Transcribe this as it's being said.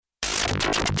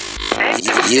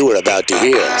You were about to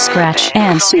hear Scratch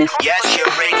and Sniff. Yes, your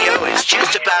radio is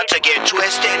just about to get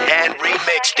twisted and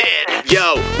remixed in.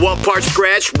 Yo, one part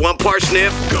scratch, one part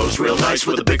sniff. Goes real nice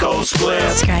with a big old split.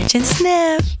 Scratch and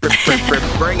Sniff.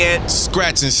 Bring it.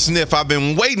 Scratch and Sniff. I've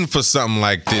been waiting for something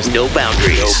like this. No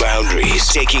boundaries. No boundaries.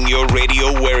 Taking your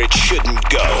radio where it shouldn't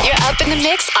go. You're up in the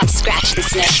mix on Scratch and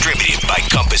Sniff. Distributed by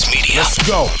Compass Media. Let's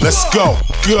go. Let's go.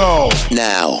 Go.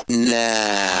 Now.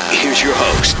 Here's your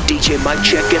host, DJ Mike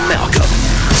Czech and Malcolm.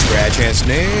 Scratch and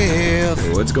Sniff.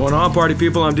 Hey, what's going on, party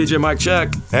people? I'm DJ Mike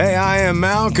Czech. Hey, I am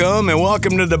Malcolm, and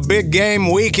welcome to the Big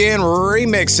Game Weekend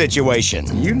Remix Situation.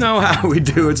 You know how we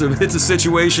do. It's a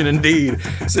situation indeed.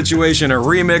 Situation of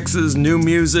remixes, new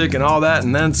music, and all that,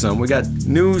 and then some. We got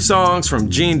new songs from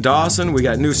Dawson. We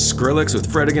got new Skrillex with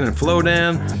Reggae and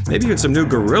Flowdan. Maybe even some new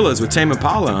Gorillaz with Tame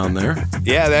Impala on there.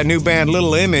 Yeah, that new band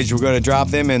Little Image, we're going to drop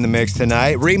them in the mix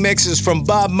tonight. Remixes from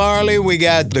Bob Marley. We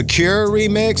got The Cure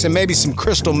remix, and maybe some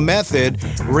Crystal Method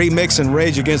remixing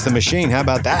Rage Against the Machine. How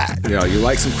about that? Yeah, you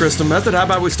like some Crystal Method? How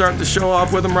about we start the show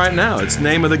off with them right now? It's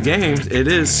name of the game. It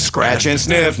is Scratch and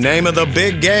Sniff. Name of the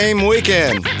Big Game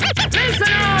Weekend. Listen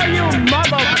all you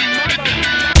mother...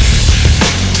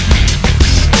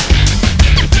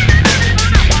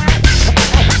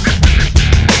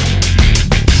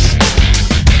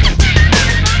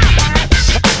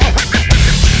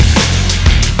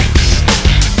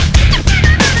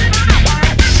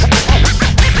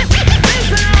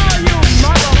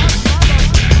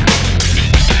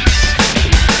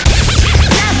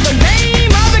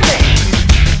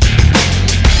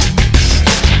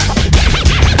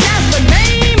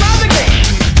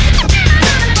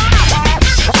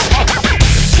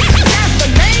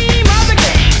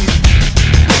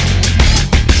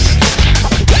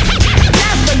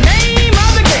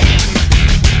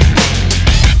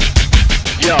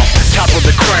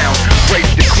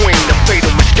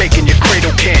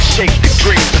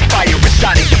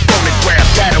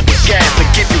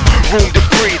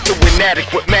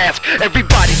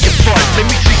 Everybody get fun, let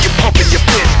me see you pumping your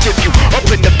fist. If you up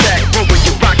in the back row when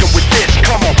you rockin' with this,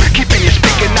 come on, keeping your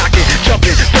speaker knocking,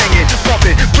 jumping, banging,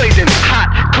 bumping, blazing hot,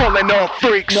 calling all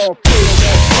freaks.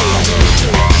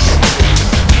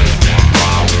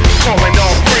 Calling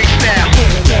all freaks now.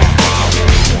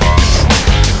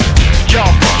 Yo,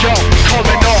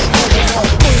 calling all.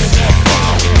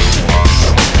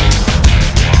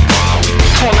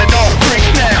 Calling all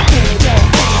freaks now.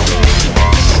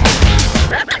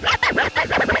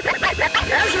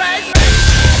 That's right.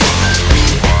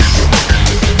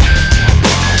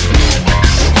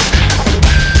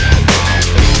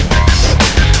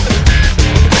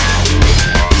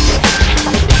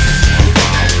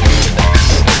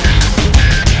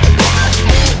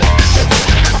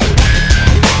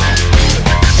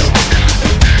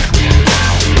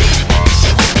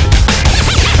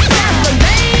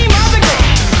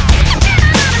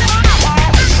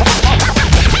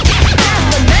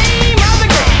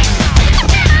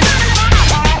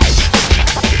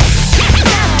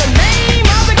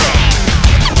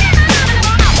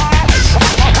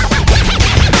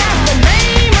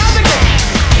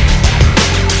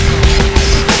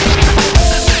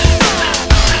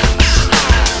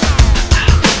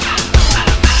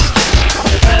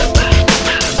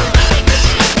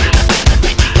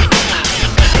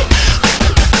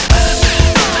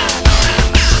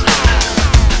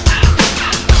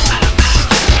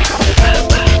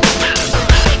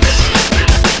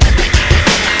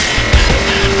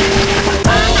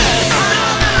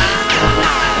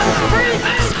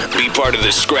 Part of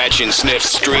the Scratch and Sniff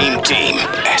stream team.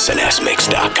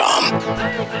 SNSmix.com.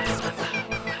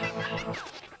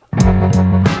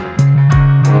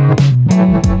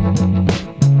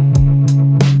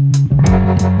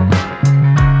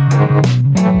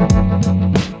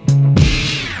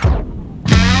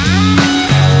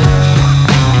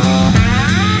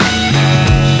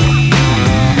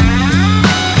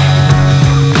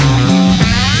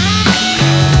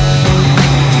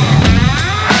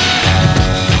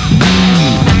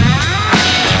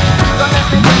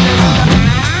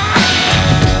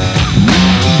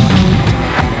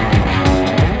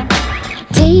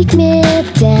 Take me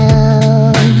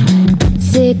down,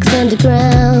 6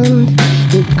 underground,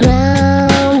 the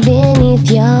ground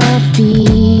beneath your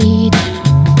feet.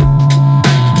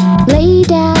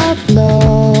 Laid out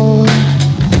low,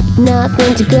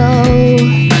 nothing to go,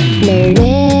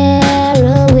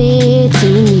 nowhere away to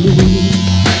meet.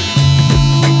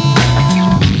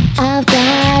 I've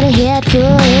got a head full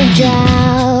of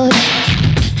doubt,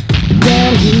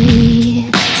 down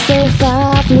here, so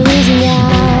far off losing out.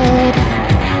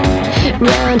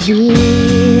 Round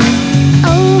here,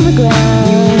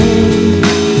 overground,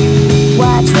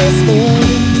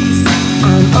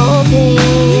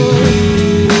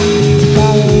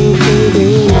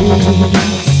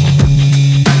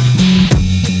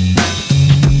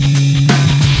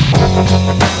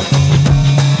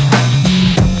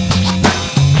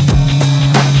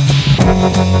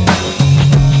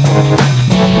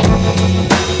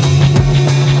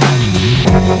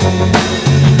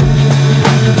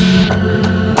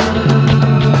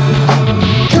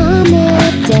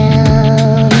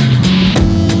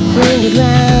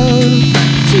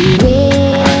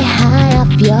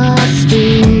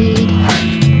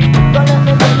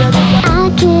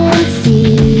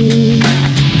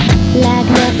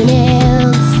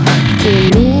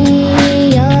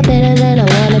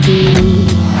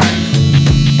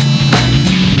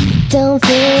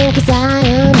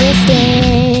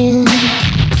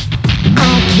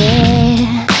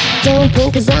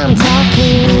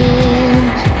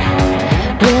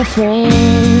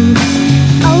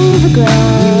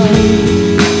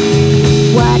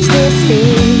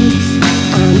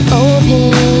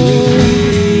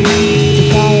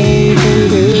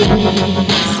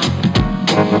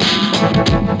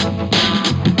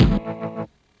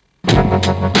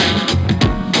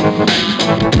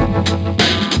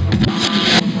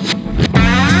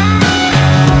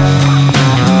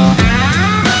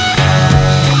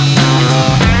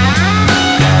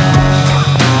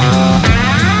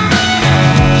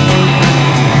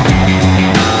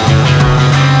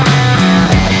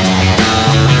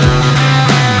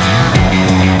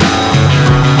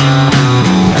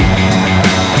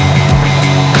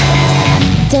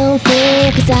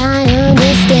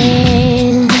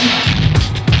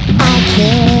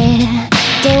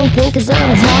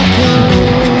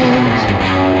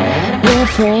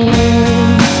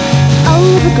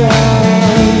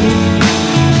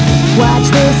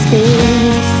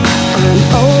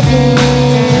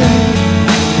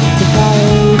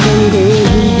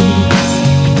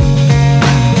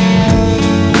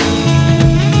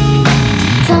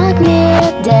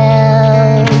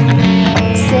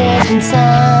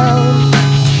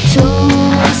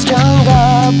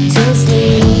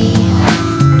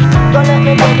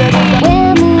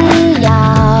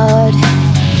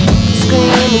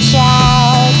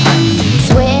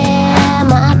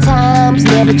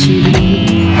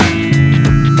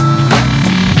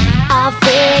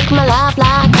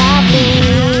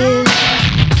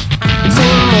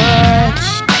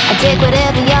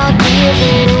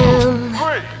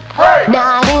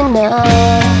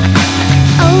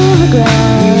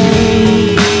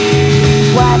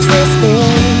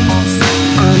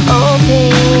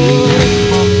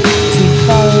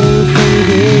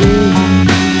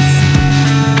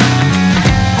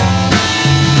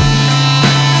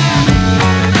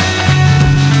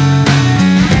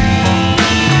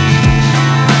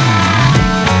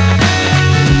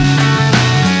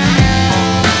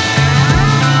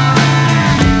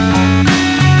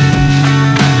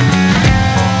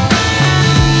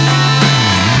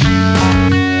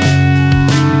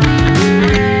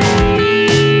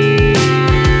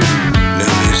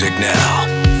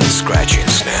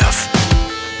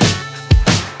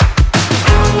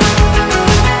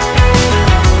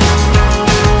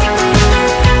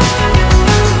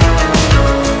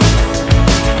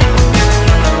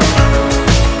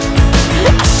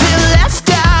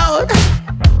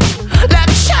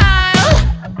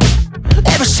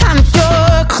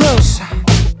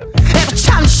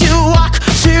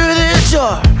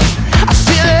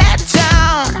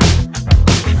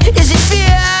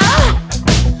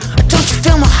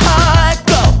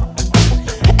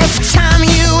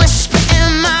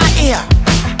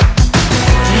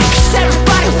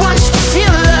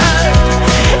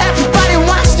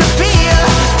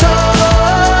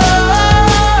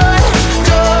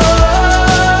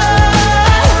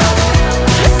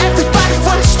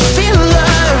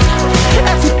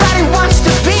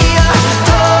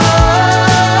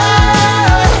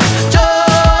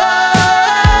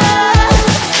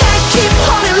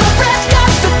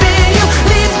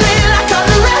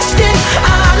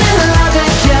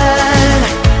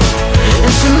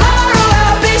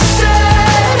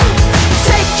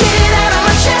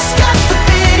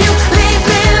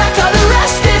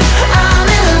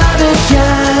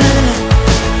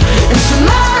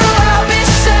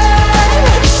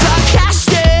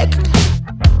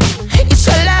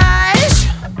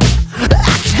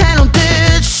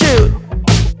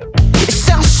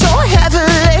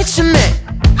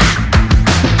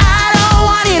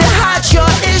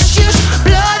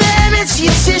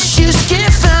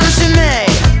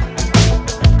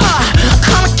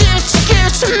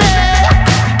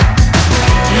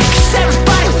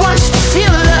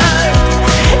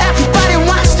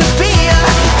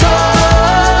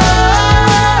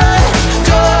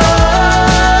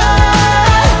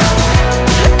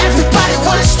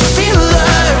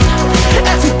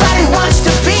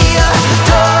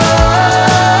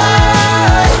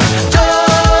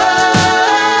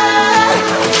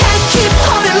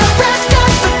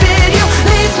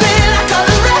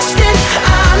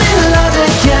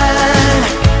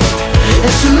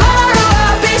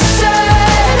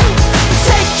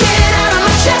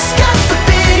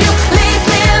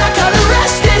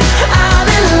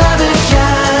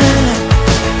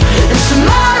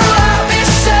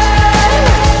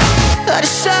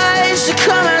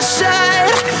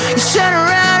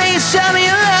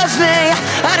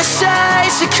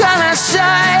 so come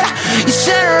outside. You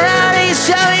turn around and you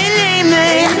tell me you need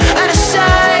me. I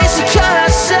decide to come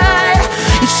outside.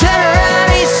 You turn around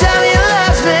and you tell me you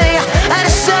love me. I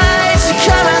decide to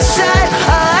come outside.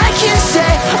 All I can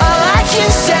say, all I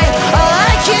can say, all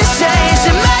I can say is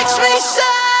it makes me sad.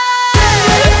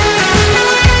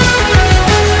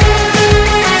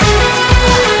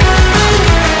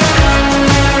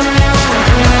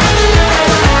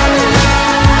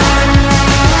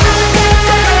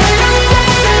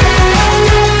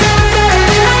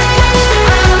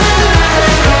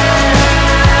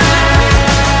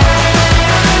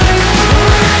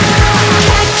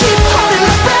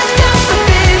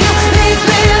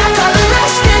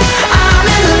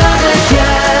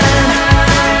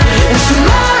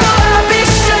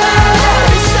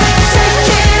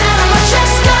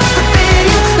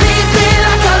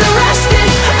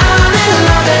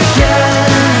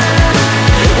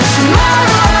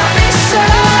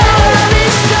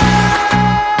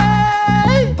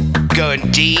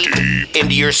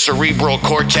 Into your cerebral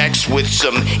cortex with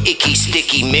some icky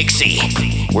sticky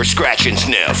mixy. We're Scratch and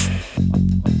Sniff.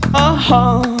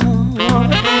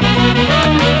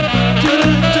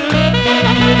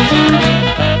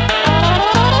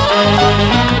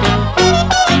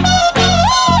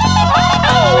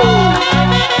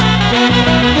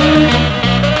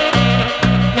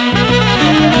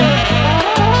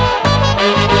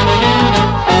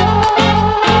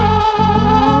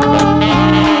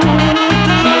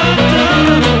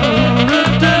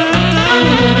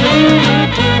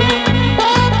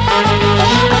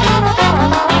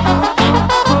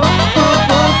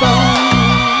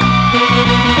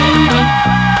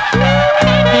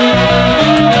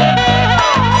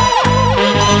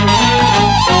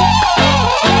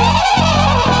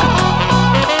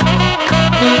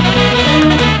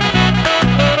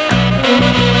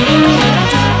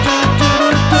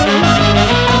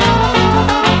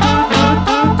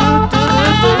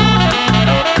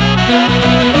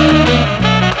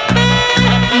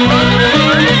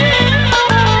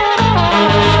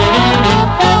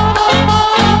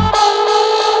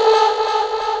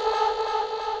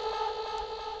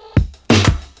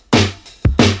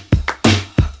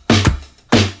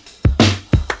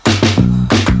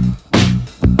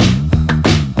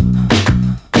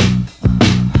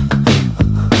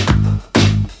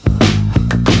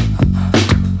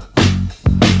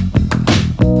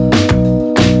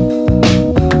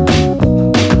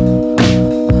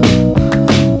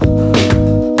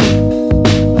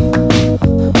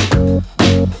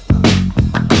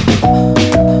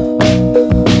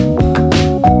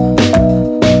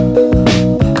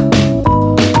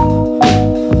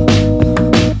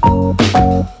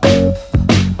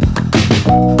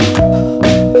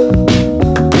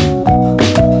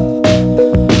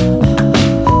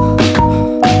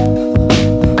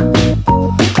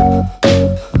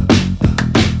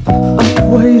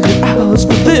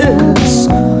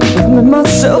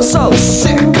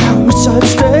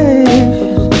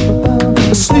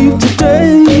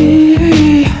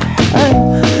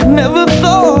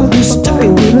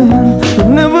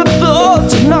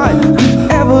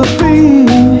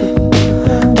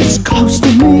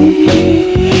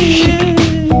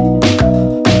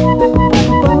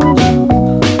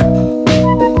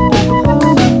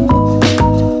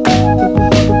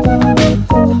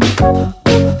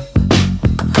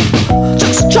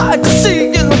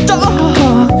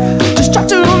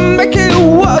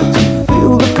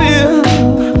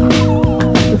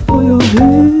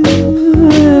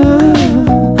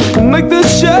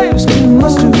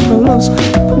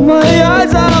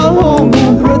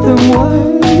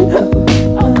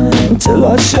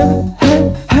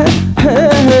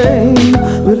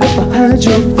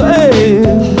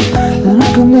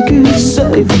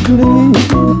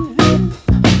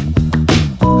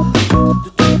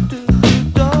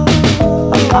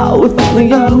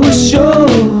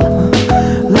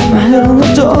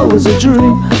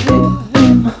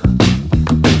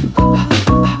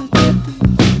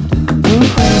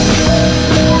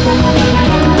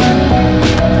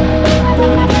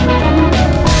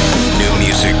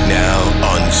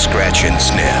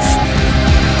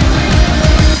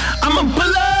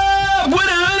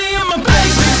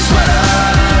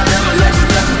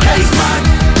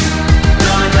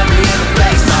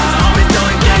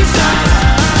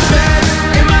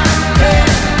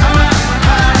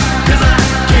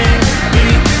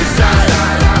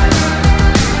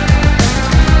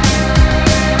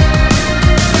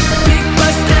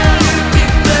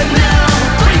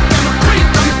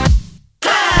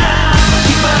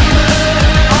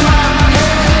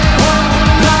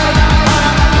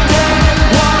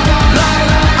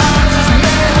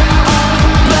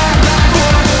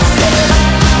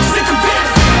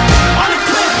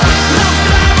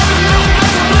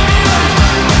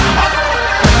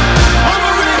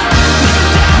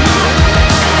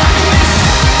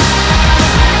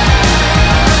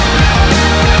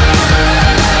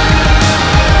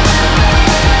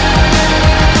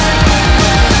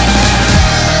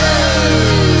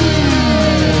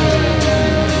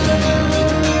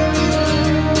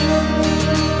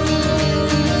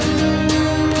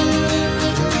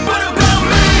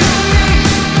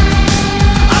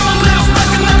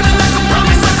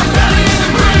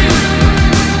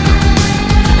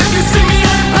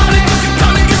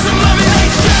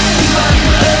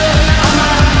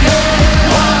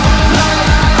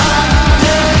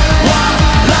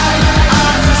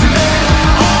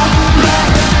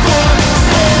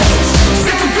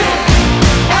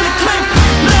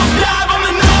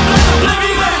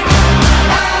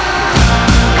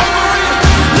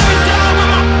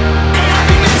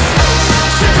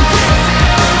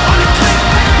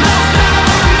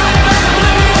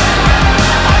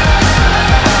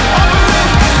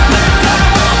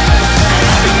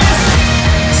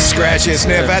 Scratch and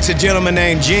Sniff. That's a gentleman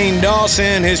named Gene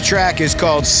Dawson. His track is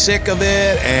called Sick of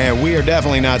It, and we are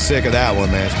definitely not sick of that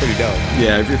one, man. It's pretty dope.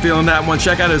 Yeah, if you're feeling that one,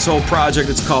 check out his whole project.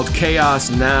 It's called Chaos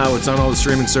Now. It's on all the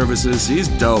streaming services. He's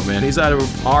dope, man. He's out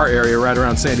of our area, right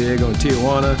around San Diego and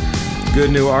Tijuana. Good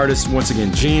new artist. Once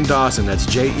again, Gene Dawson. That's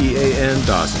Jean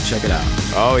Dawson. Check it out.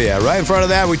 Oh, yeah. Right in front of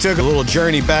that, we took a little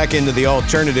journey back into the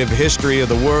alternative history of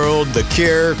the world. The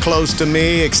Cure, Close to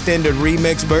Me, extended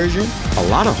remix version. A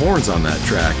lot of horns on that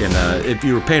track. And if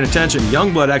you were paying attention,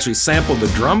 Yungblud actually sampled the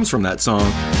drums from that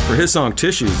song for his song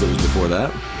Tissues that was before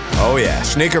that. Oh, yeah.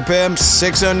 Sneaker Pimps,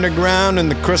 6 Underground, and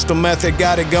the Crystal Method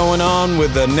got it going on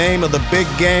with the name of the Big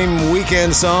Game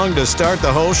Weekend song to start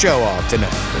the whole show off tonight.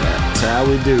 That's how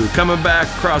we do. Coming back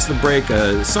across the break,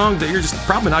 a song that you're just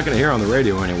probably not going to hear on the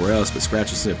radio anywhere else, but Scratch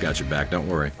and Sniff got your back. Don't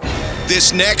worry.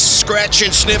 This next Scratch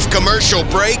and Sniff commercial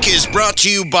break is brought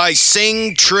to you by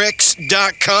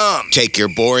SingTricks.com. Take your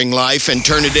boring life and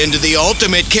turn it into the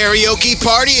ultimate karaoke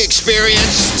party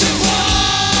experience.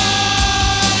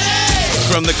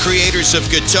 From the creators of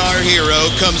Guitar Hero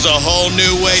comes a whole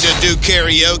new way to do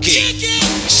karaoke.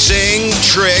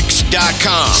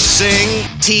 SingTricks.com.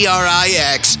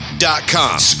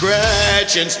 SingTricks.com.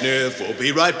 Scratch and Sniff. We'll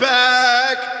be right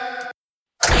back.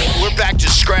 We're back to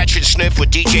Scratch and Sniff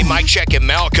with DJ Mike Check and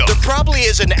Malcolm. There probably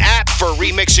is an app for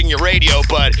remixing your radio,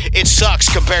 but it sucks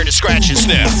compared to Scratch and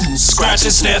Sniff. Scratch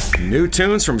and Sniff. New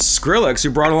tunes from Skrillex, who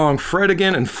brought along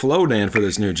Fredigan and Flowdan for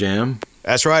this new jam.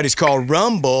 That's right, he's called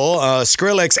Rumble.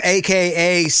 Skrillex,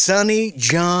 a.k.a. Sonny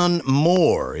John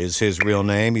Moore is his real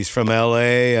name. He's from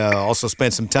L.A., also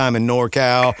spent some time in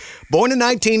NorCal. Born in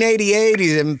 1988,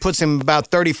 he puts him about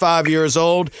 35 years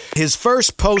old. His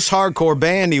first post-hardcore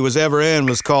band he was ever in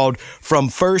was called From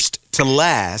First to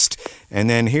Last. And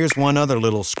then here's one other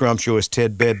little scrumptious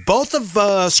tidbit. Both of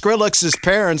Skrillex's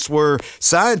parents were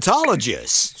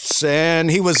Scientologists, and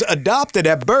he was adopted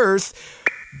at birth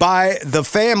by the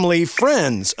family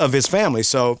friends of his family.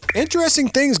 So, interesting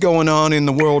things going on in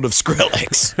the world of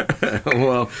Skrillex.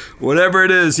 Well, whatever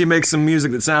it is, he makes some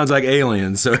music that sounds like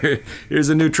aliens. So here's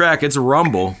a new track. It's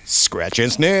Rumble. Scratch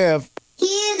and Sniff.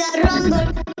 Hear that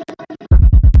rumble.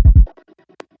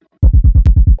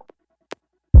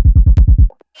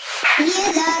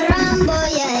 Hear that rumble,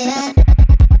 yeah, yeah.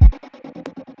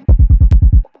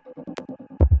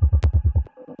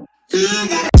 Hear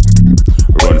that.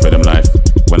 Run for them life.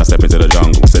 When I step into the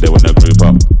jungle, say they wanna group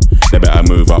up. They better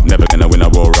move up, never gonna win a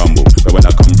Royal Rumble. But when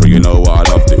I come through, you know what I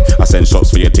love to. I send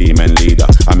shots for your team and leader.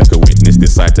 I make a witness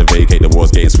decide to vacate. The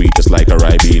war's getting sweet just like a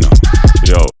Ribena.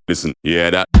 Yo, listen, you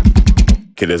hear that?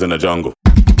 Killers in the jungle.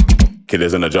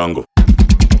 Killers in the jungle.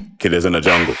 Killers in the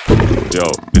jungle.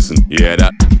 Yo, listen, you hear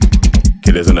that?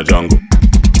 Killers in the jungle.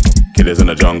 Killers in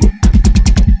the jungle.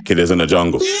 Killers in the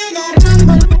jungle. Hear that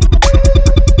rumble.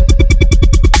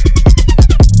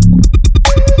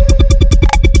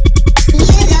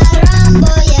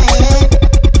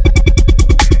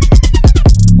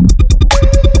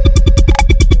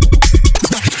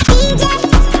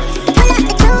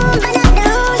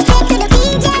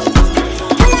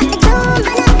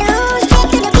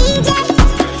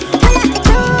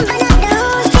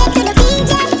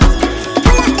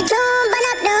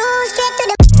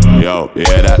 You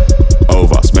hear that?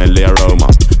 Over, smell the aroma.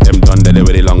 Them done dead a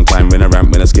really long time. When I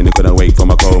ramp, when I skinny couldn't wake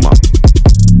from a coma.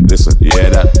 Listen, you hear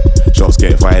that? Shots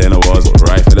get fired in the wars, but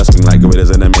rifle that swing like gorillas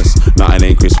in a mist. Nothing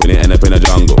ain't crisp when it end up in the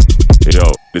jungle.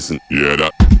 Yo, listen, you hear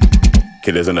that?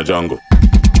 Killers in the jungle.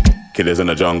 Killers in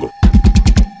the jungle.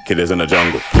 Killers in the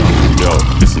jungle. Yo,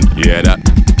 listen, you hear that?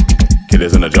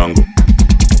 Killers in the jungle.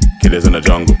 Killers in the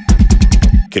jungle.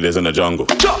 Killers in the jungle.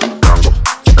 Jungle, a jungle,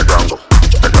 a jungle.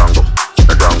 A jungle,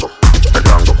 a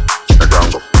jungle, a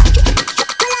jungle.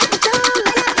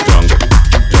 Jungle,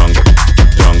 jungle,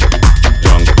 jungle,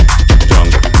 jungle,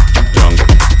 jungle, jungle.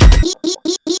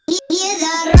 Hear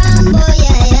that rumble,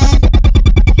 yeah, yeah.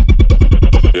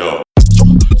 Yo.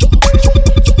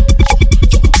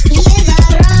 Hear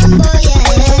that rumble, yeah,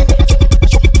 yeah.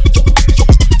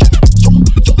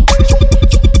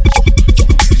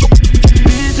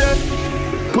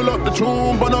 DJ, pull up the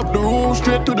tune, burn up the room,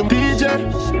 straight to the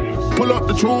DJ. Pull up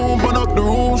the tune, burn up the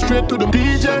room, straight to the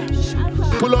DJ.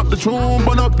 Pull up the tune,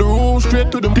 burn up the room,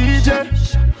 straight to the DJ.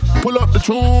 Pull up the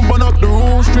tune, burn up the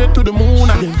room, straight to the moon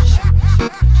again.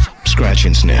 Scratch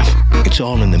and Sniff. It's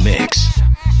all in the mix.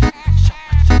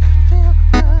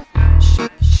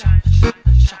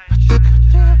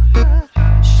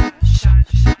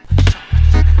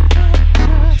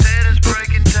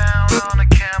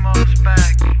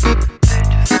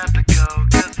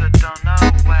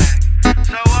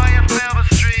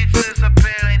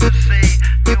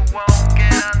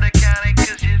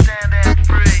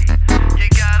 Free.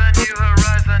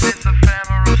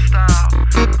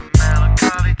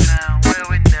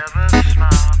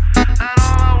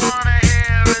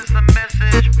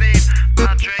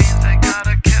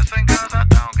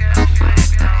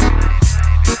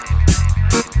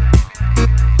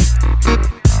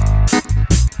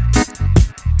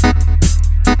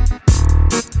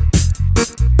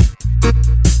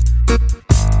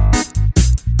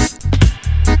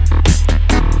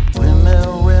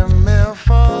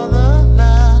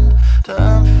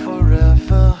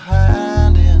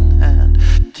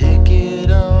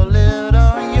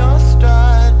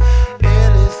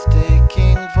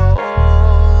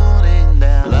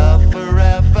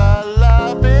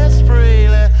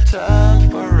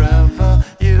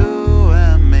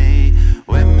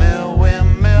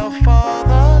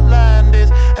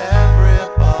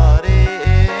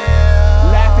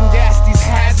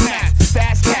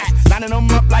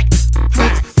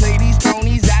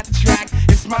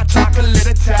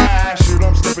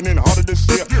 ripping in harder this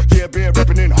year. Yeah, been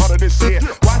ripping in harder this year.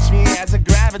 Watch me as I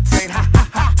gravitate. Ha ha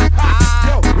ha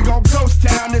ha. Yo, we gon' ghost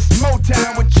town, this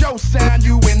Motown with your sound.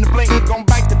 You in the blink, you gon'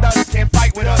 bite the dust. Can't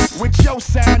fight with us. With your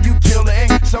sound, you kill the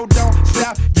ink. So don't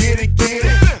stop, get it,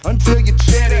 until you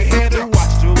chat ahead and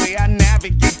watch the way I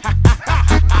navigate. Ha ha ha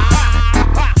ha.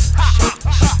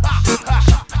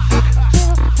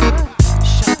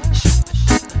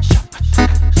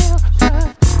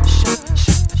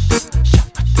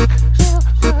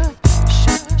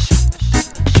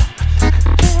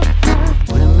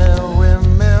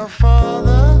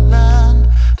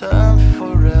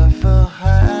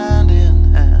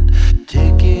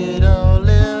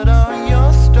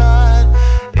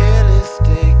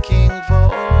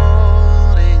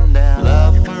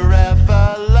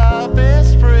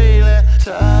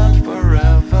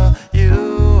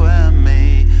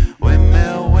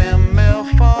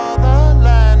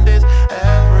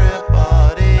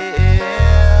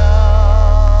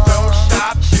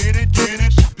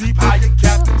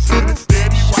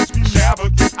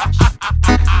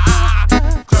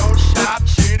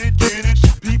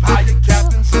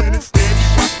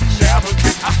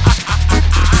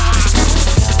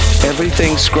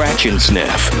 Scratch and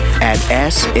Sniff at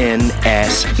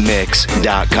snsmix.com.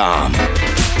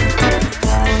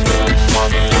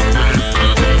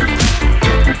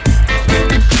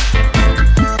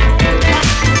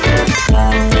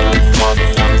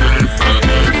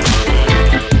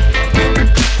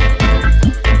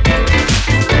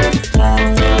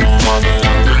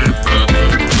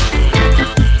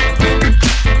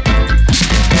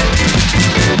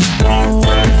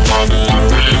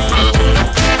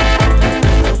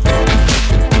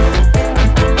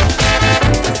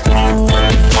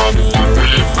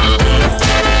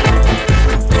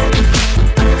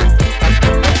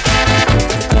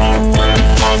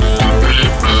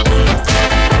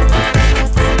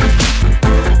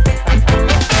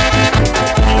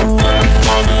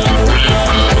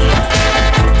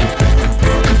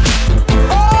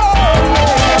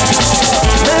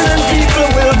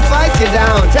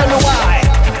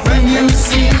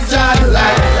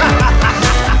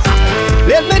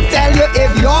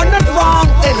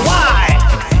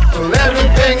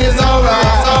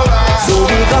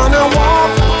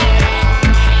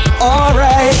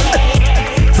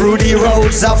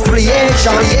 Of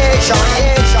creation,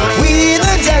 we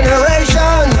the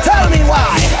generation. Tell me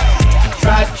why.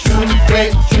 Try to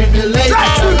break tribulation. Try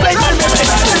to break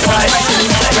tribulation. Try to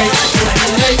break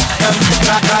tribulation.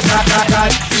 Try to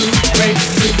break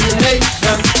tribulation.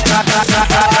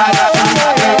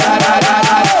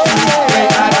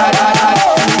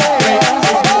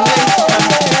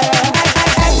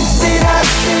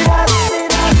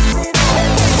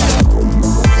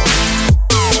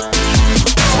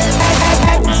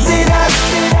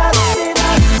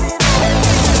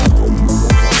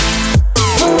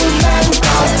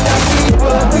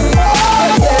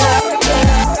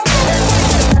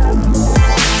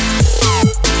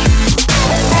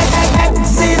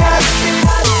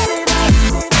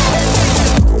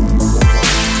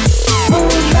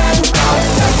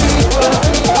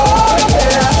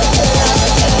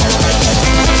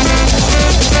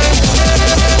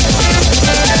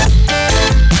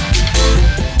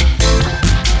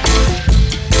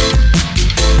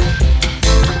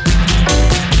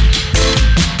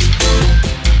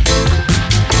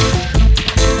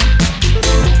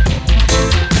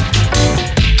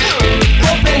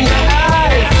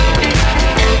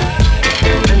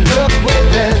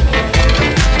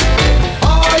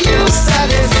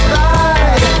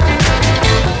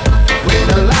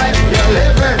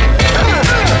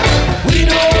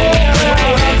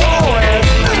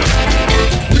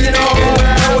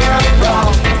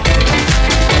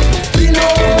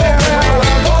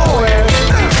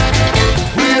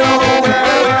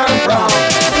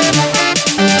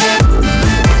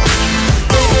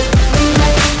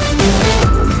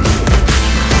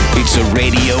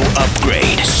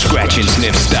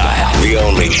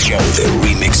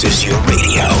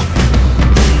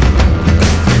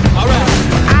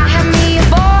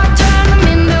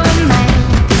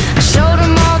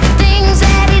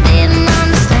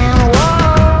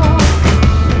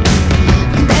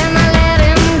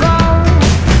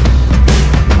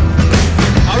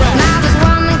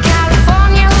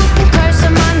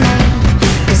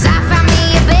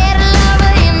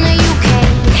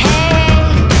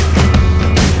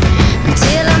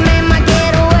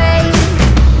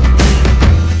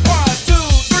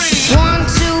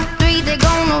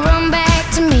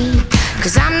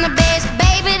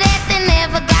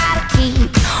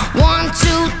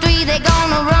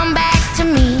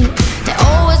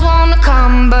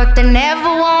 they never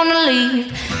want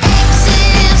leave.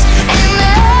 Exes and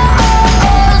the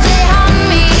oh-ohs, they haunt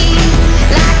me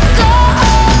like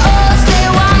ghosts. They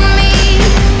want me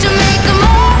to make them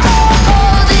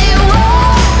oh-oh, they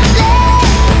won't let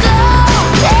go.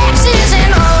 Exes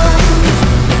and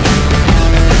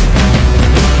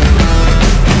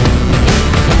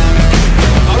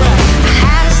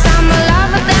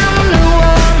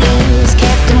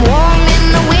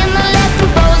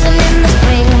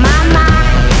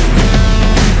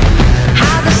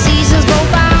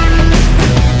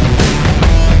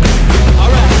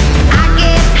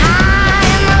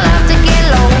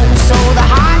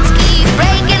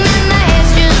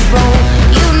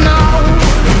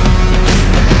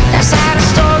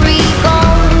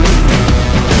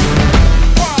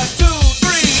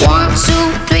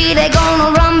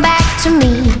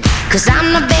cause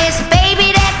I'm the best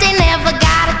baby that they never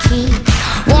gotta keep.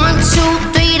 1,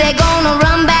 2, 3, they gonna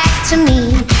run back to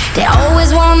me. They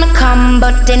always wanna come,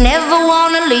 but they never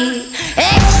wanna leave.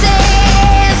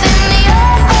 Exes and the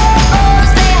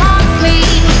oh-ohs, they haunt me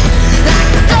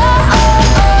like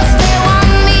ghosts. They want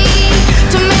me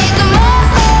to make them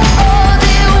oh-oh,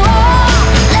 they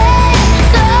won't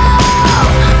let go.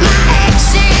 My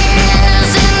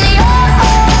exes and the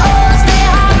oh-ohs, they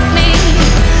haunt me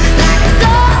like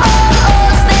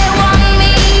ghosts. They want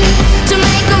me to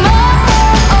make them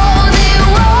oh-oh, they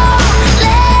won't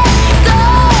let go.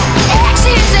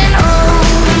 Exes and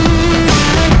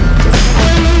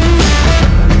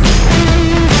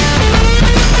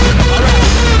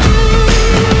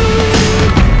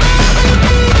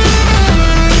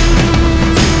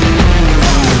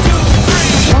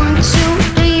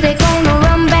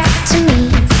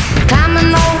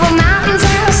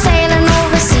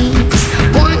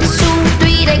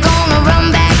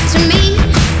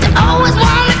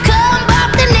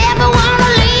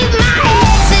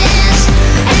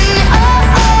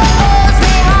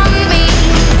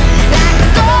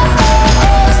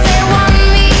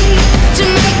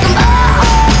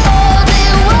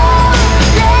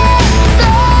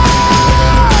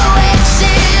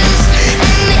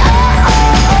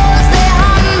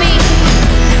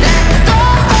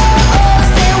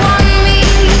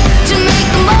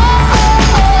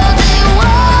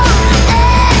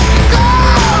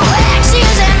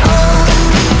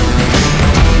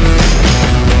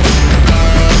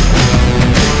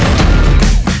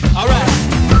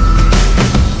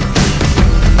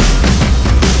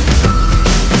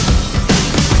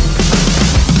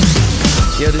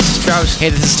Hey,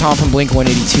 this is Tom from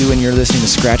Blink-182, and you're listening to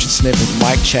Scratch and Sniff with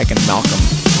Mike, Czech, and Malcolm.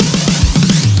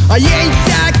 I ain't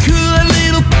that cool, a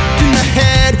little in the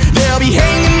head. They'll be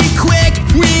hanging me quick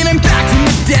when I'm back from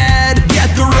the dead. Get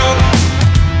the rope,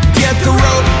 get the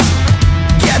rope,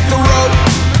 get the rope,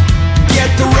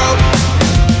 get the rope.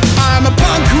 I'm a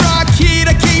punk rock kid,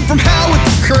 I came from hell with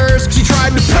the curse. She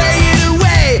tried to pray it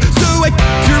away, so I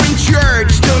f***ed her in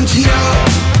church. Don't you know?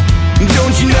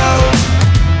 Don't you know?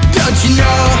 Don't you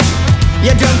know?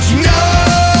 Yeah, don't you know?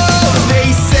 They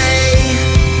say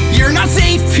you're not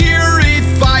safe here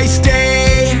if I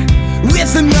stay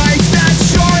with a knife that's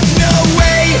sharp. No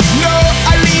way, no,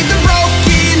 I leave the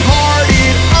broken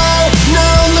hearted. Oh no,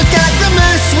 look at the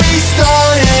mess we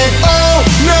started. Oh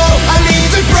no, I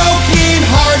leave the broken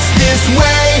hearts this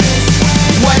way.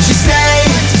 What you say?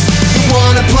 You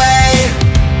wanna play?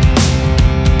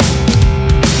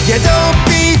 Yeah, don't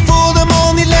be fooled, I'm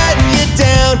only letting you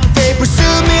down. They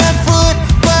pursued me on foot,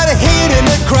 but I hid in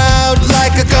the crowd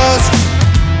like a ghost,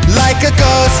 like a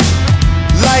ghost,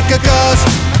 like a ghost,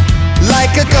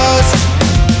 like a ghost.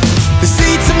 The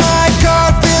seats of my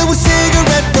car filled with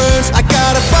cigarette burns. I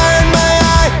got a fire in my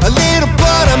eye, a little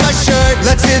blood on my shirt.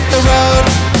 Let's hit the road,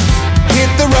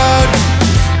 hit the road,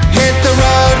 hit the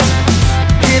road,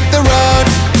 hit the road.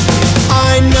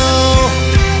 I know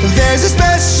there's a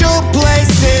special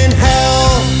place in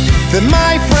hell that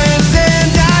my friends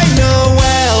and I know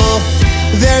well.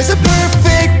 There's a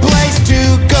perfect place to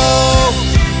go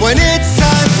when it's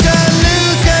time to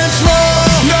lose control.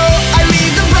 No, I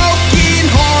leave the broken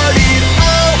hearted.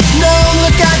 Oh no,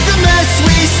 look at the mess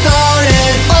we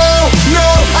started. Oh no,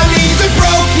 I leave the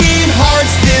broken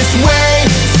hearts this way.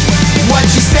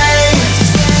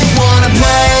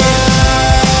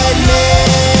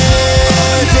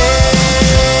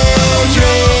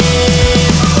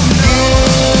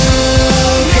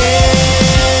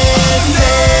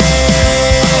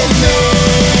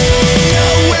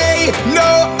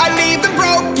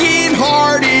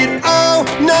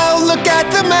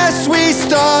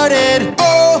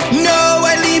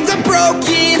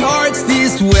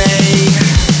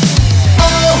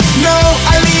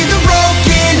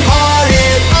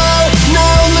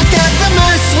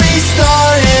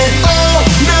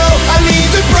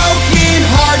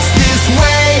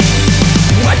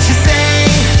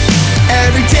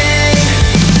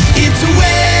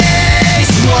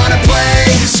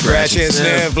 Scratch and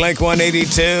Sniff, Blink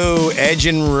 182,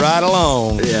 edging right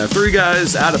along. Yeah, 3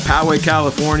 guys out of Poway,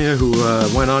 California who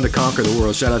went on to conquer the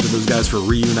world. Shout out to those guys for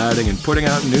reuniting and putting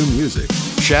out new music.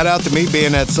 Shout out to me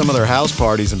being at some of their house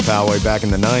parties in Poway back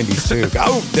in the 90s, too.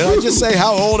 Oh, did I just say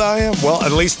how old I am? Well,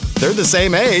 at least they're the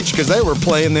same age because they were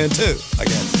playing then, too, I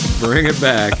guess. Bring it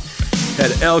back.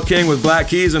 Had Elle King with Black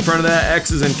Keys in front of that,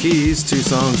 X's and Keys, 2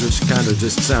 songs which kind of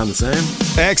just sound the same.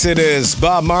 Exodus,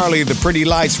 Bob Marley, The Pretty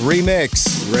Lights remix.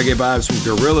 Reggae vibes from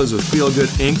Gorillaz with Feel Good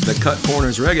Inc., the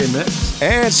Kutcorners reggae mix.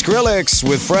 And Skrillex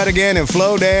with Fredigan and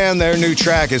Flowdan. Their new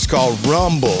track is called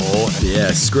Rumble.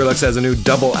 Yeah, Skrillex has a new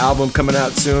double album coming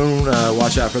out soon.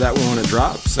 Watch out for that one when it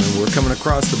drops. And we're coming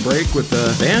across the break with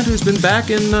a band who's been back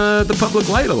in the public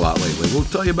light a lot lately. We'll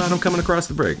tell you about them coming across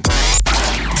the break.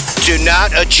 Do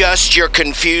not adjust your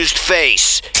confused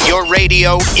face. Your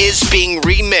radio is being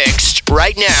remixed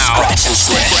right now with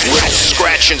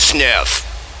Scratch and Sniff.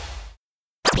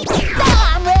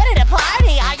 I'm ready to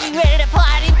party. Are you ready to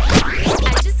party?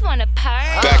 I just want to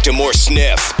party. Back to more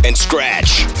Sniff and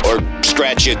Scratch, or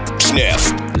Scratch it,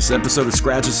 Sniff. This episode of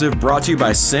Scratch and Sniff brought to you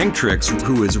by Singtrix,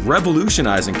 who is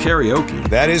revolutionizing karaoke.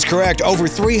 That is correct. Over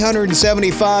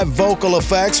 375 vocal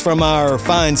effects from our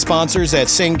fine sponsors at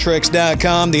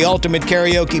Singtrix.com. The ultimate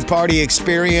karaoke party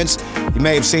experience. You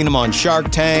may have seen them on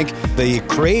Shark Tank. The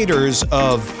creators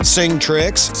of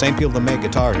Singtrix, same people that make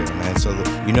Guitar Hero, man. So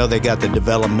you know they got the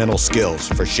developmental skills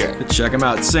for sure. Check them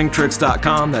out,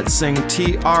 Singtrix.com. That's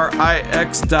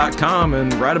SingTrix.com.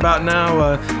 And right about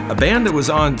now, a band that was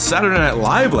on Saturday Night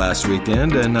Live last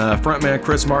weekend, and frontman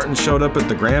Chris Martin showed up at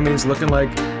the Grammys looking like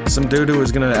some dude who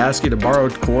was going to ask you to borrow a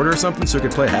quarter or something so he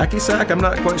could play hacky sack. I'm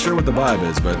not quite sure what the vibe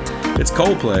is, but it's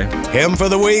Coldplay. Him for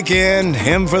the weekend,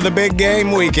 him for the big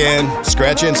game weekend.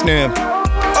 Scratch and Sniff.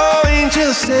 Oh,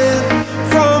 angels sent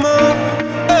from up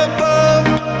above.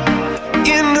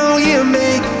 You know you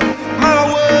make my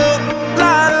world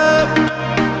light up.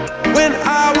 When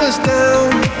I was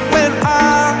down, when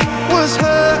I was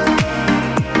hurt,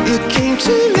 you came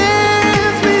to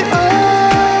lift me up.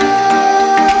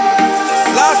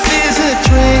 Life is a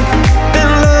drink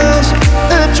and love's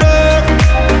a drug.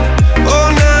 Oh,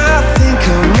 now I think I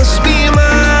must be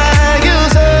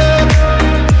miles up.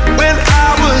 When I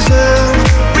was a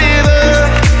river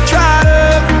dried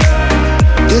up,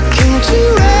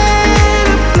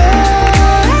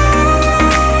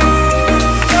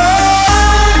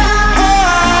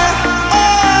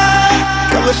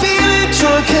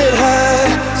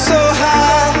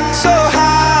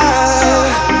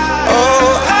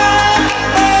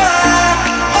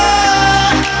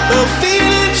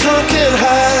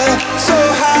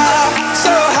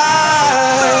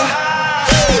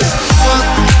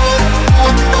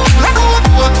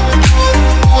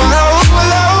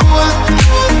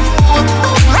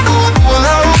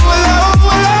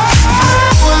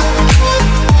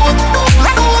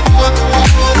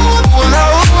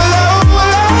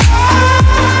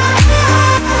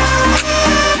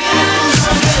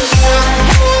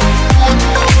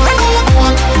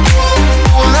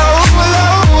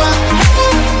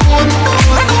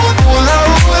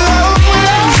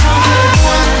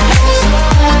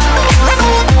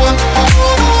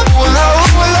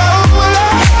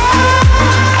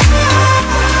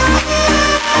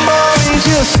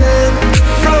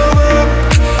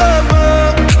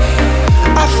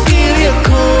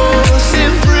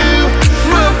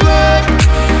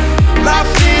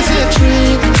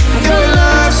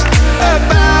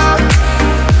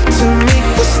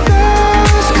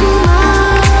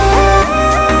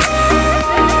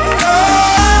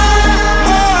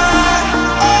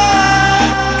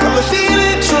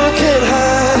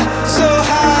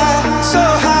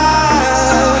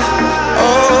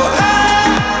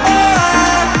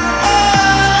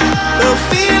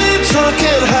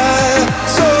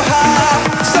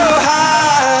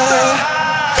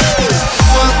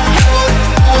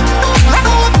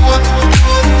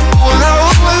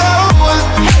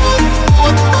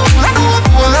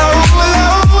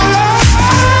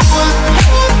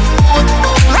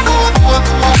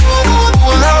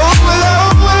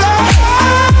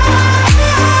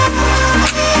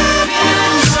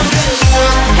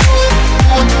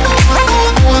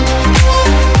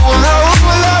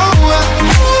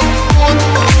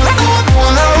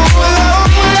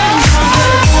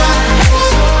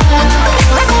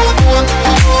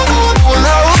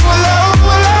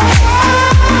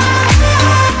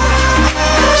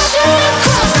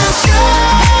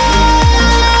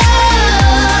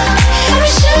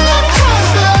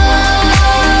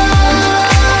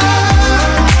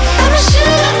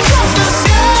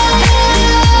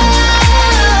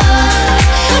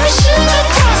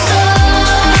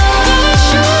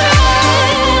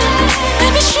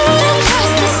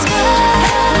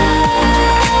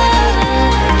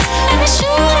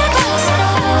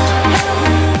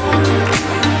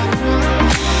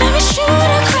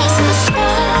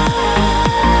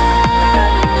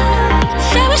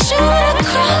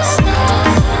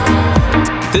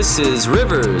 This is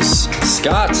Rivers,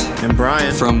 Scott, and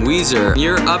Brian from Weezer.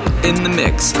 You're up in the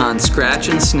mix on Scratch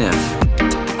and Sniff.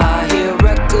 I hear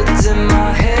records in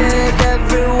my head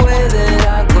everywhere that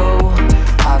I go.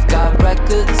 I've got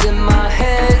records in my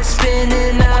head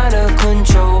spinning out of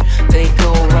control. They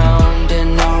go round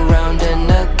and around and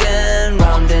again,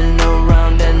 round and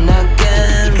around and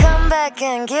again. Come back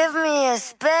and give me a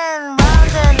spin,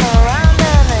 round and around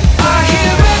and again. I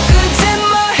hear records in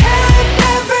my head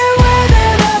everywhere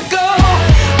that I go.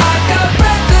 I got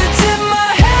records in my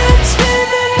head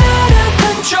spinning out of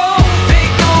control. They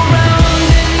go round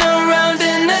and around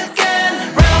and again,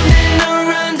 round and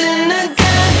around and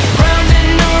again, round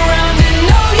and around and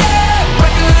oh yeah,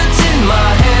 records in my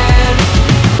head.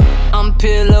 I'm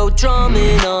pillow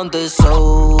drumming on the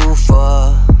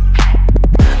sofa.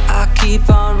 I keep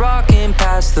on rocking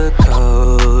past the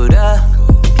coda.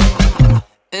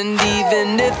 And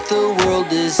even if the world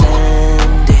is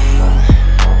ending,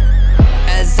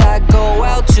 as I go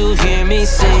out you'll hear me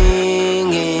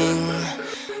singing.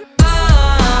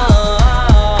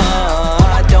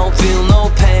 I don't feel no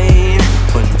pain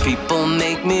when people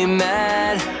make me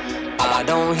mad. I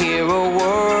don't hear a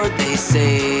word they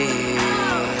say,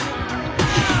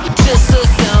 just the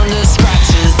sound of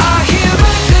scratches. I hear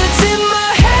records in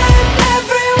my head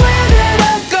everywhere that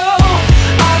I go.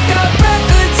 I got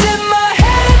records in my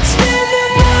head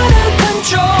spinning out of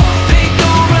control. They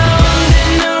go round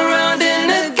and around and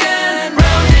again,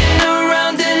 round and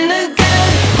around and again,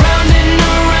 round and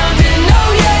around and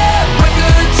oh yeah,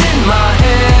 records in my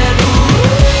head.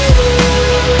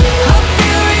 I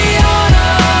feel Rihanna.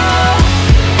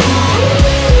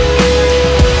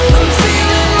 I'm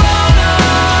feeling Lana.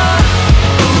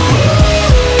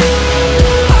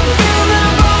 I feel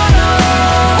Nirvana.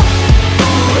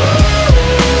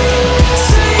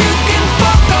 So you can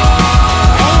fuck off.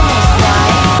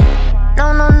 No,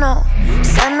 no, no.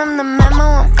 Send them the memo.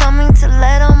 I'm coming to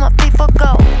let all my people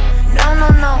go. No, no,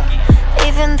 no.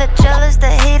 Even the jealous, the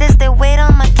haters, they wait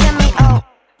on my cameo.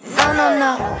 No, no,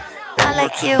 no. Not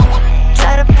like you.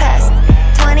 Try to pass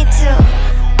 22.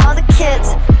 All the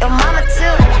kids, your mama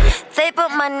too. They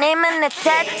put my name in the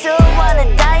tattoo. Wanna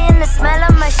die in the smell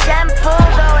of my shampoo.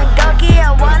 Going doggy,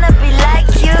 I wanna be like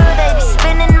you. They be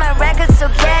spinning my records, so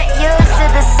get used to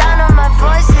the sound of my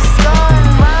voice is going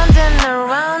round and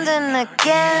around and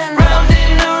again. Round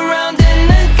and around and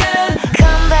again.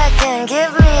 Come back and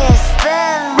give me a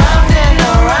spin, round and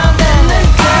around and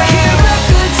again. I hear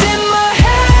records in my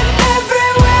head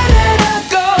everywhere that I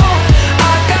go.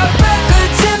 I got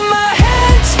records in my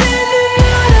head spinning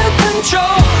out of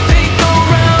control. They go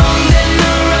round and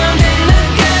around and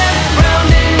again, round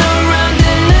and around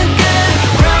and again,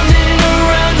 round and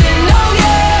around and oh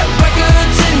yeah,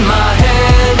 records in my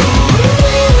head.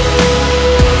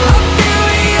 I feel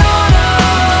Rihanna.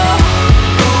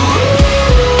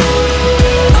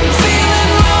 I'm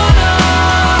feeling Lana.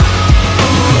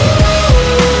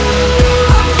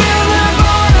 I feel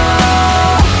Nirvana.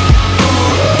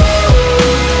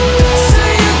 So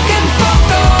you can fuck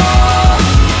off.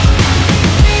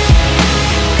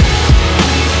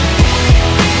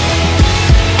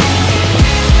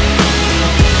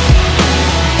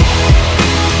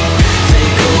 They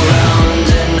go round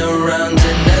and around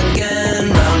and again,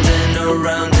 round and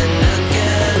around and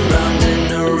again, round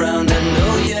and around and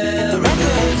oh yeah,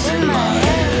 records in my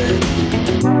head.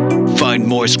 Find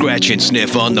more Scratch and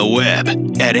Sniff on the web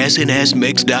at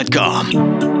snsmix.com.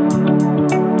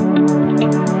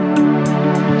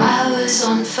 I was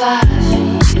on fire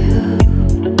for you.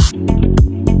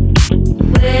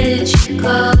 Where did you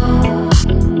go?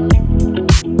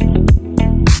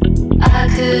 I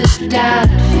could have died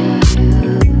for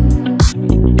you.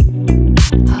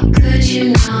 How could you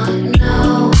not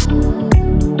know?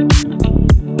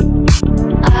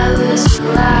 I was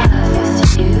alive with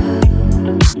you.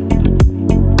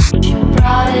 You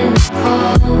brought in the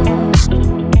cold.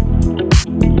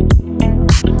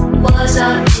 Was I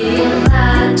being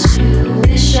lied to?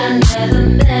 Wish I never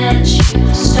met you.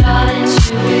 Starting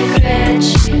to regret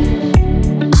you.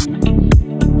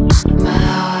 My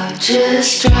heart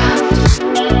just dropped.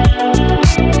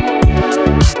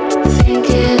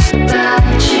 Thinking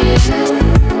about you.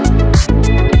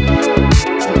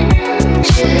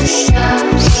 Just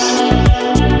stops.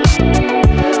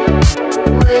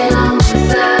 When I'm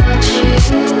without you.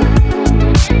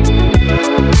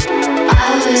 I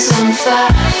was on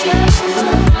fire for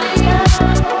you.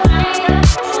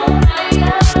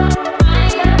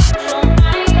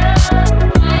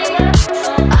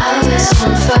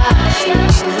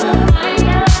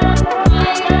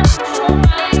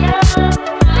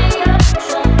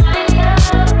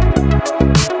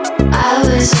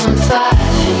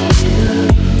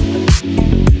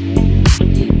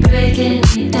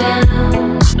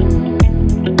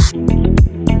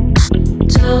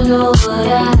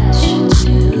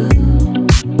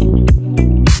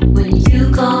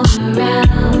 come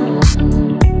around.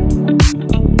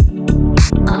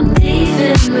 I'm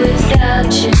leaving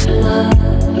without your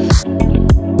love.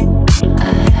 I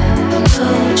have no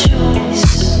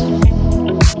choice.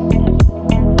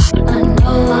 I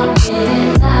know I'm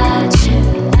getting lied to.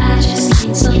 I just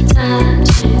need some time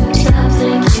to stop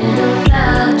thinking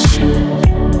about you.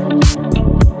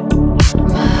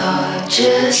 My heart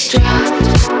just dropped.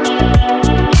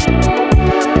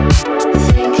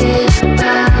 Thinking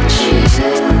about you.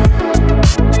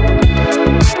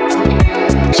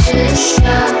 Just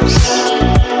stops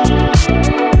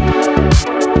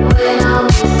when I'm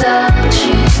without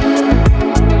you.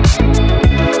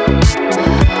 My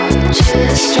heart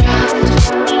just dropped.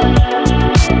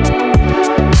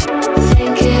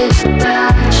 Thinking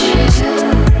about you.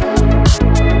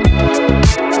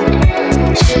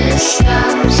 Just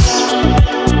stops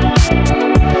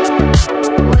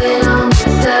when I'm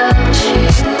without you.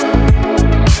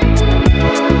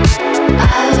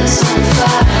 I was on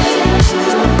fire.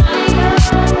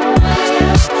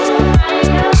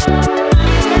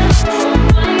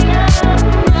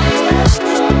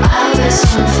 I was on fire. I was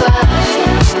on fire.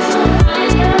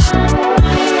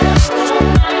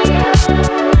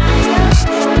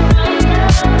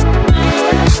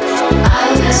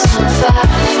 I was on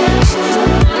fire.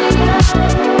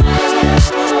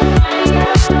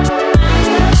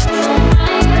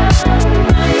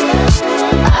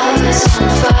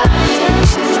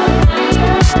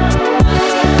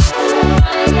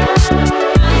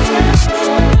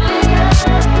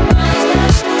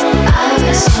 I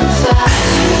was on fire.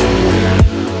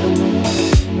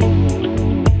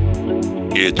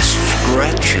 It's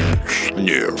Scratch and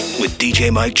Sniff with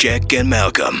DJ Mike Check and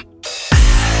Malcolm.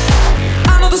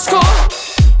 I know the score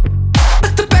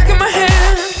at the back of my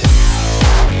hand.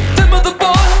 Them other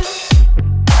boys,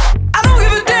 I don't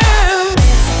give a damn.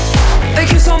 They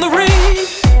kiss on the ring,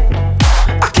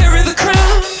 I carry the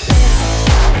crown.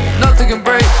 Nothing can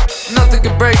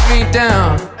break me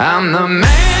down. I'm the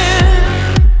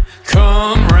man,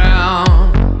 come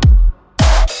round.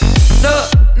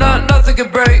 Nothing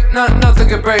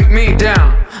can break me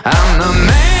down. I'm the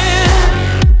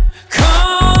man,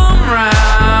 come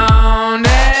round.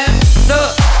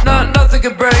 And nothing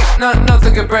can break me down.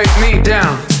 Nothing can break me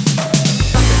down.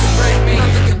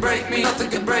 Nothing can break me down. Nothing can break me down. Nothing can break me down. I'm the man, come round. Nothing can break me down. Nothing can break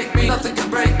me, nothing can break me, nothing can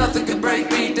break me, nothing can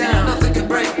break me down. Nothing can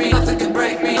break me, nothing can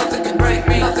break me, nothing can break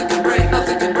me,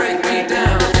 nothing can break me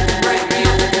down.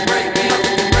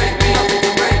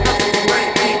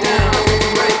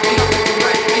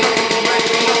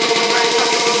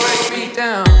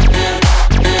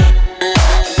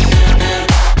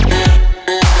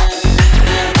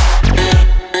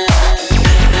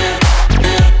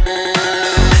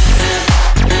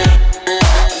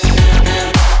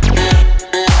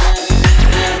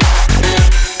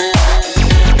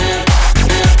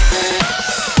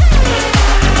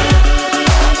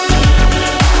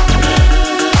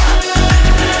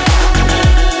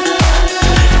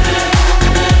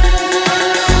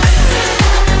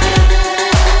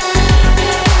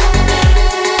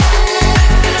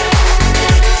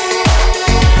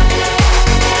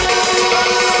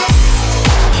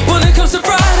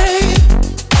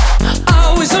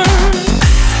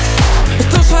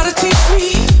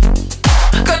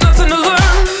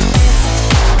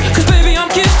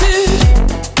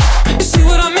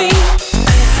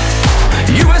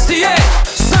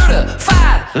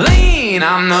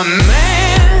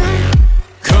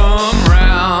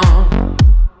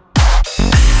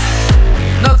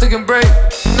 Nothing can break me,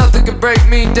 nothing can break me, nothing can break me, nothing can break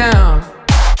me down.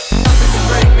 Nothing can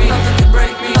break me,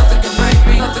 nothing can break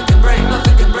me, nothing can break me,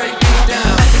 nothing can break me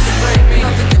down. Nothing can break me,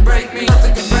 nothing can break me,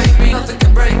 nothing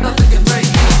can break me, nothing can break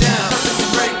me down. Nothing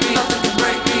can break me,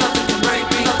 nothing can break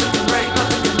me, nothing can break me,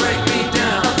 nothing can break me down. Nothing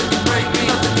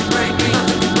can break me, nothing can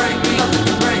break me, nothing can break me, nothing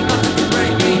can break me, nothing can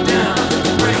break me down. Nothing can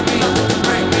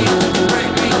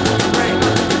break me, nothing can break me, nothing can break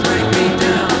me,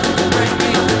 nothing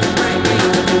can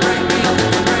break me,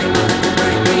 nothing can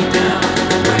break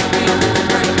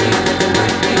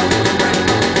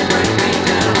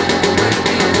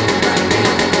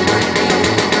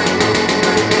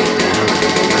me down.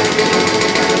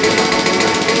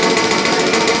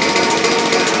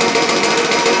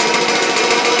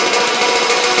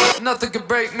 Nothing can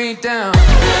break me down.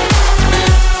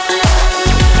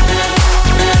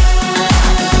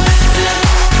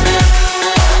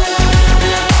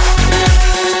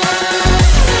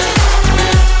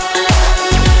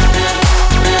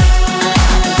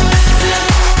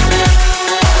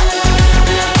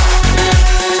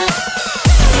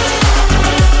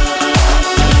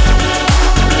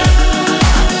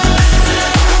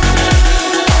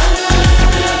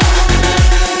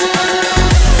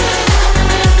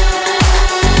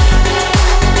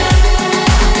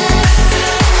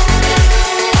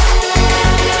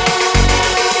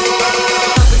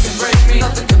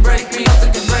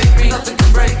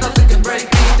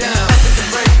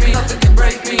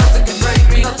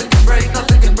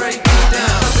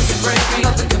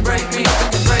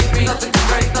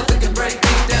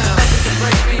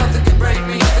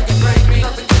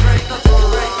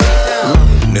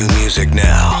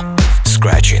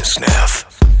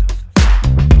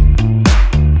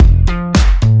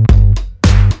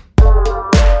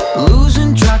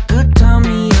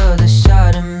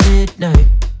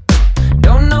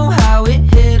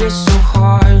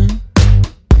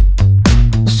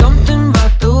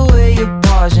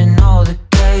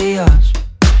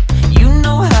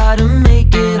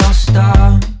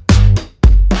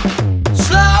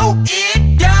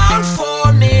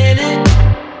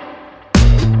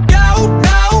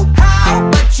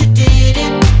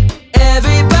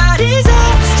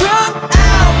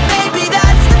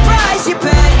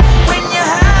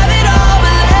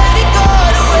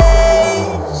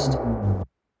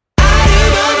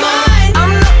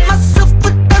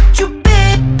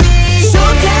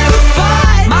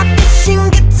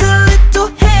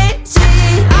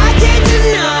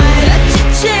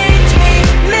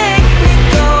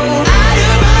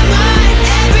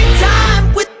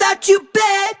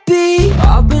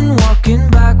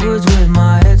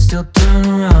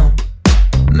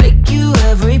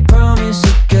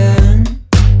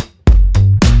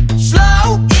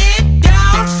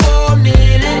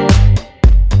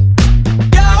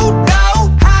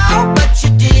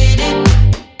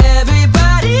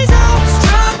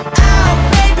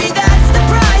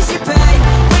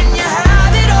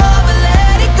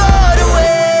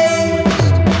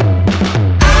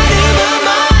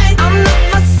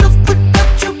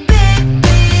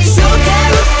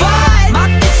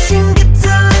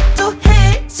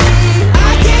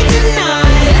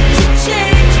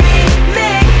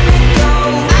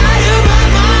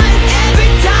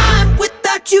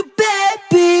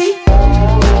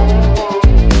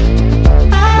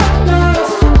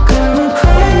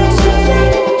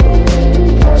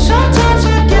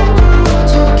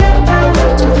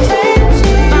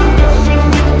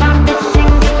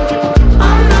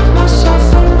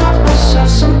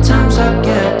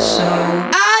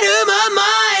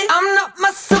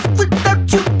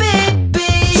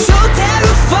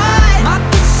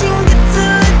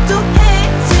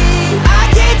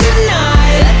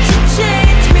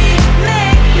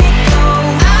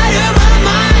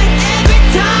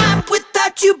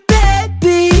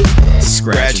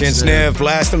 Scratch and Sniff,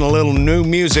 blasting a little new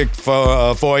music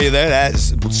for you there. That's,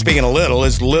 speaking of little,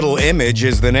 is Little Image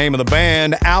is the name of the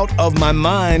band. Out of My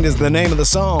Mind is the name of the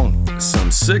song. Some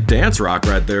sick dance rock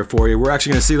right there for you. We're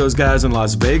actually going to see those guys in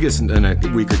Las Vegas in a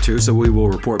week or two, so we will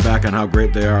report back on how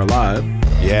great they are live.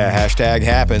 Yeah, hashtag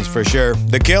happens for sure.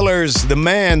 The Killers, The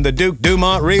Man, the Duke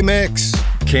Dumont remix.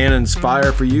 Cannon's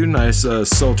Fire for You, nice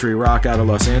sultry rock out of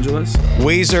Los Angeles.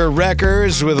 Weezer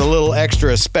Records with a little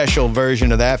extra special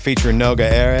version of that featuring Noga,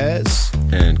 Erez.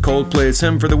 And Coldplay's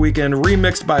Hymn for the Weekend,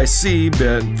 remixed by SeeB,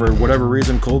 but for whatever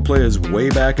reason, Coldplay is way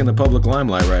back in the public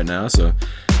limelight right now, so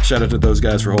shout out to those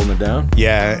guys for holding it down.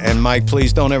 Yeah, and Mike,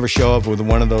 please don't ever show up with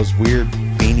one of those weird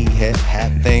beanie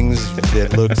hat things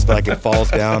that looks like it falls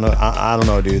down. I don't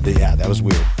know, dude. Yeah, that was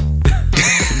weird.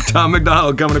 Tom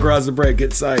MacDonald coming across the break.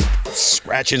 Get psyched.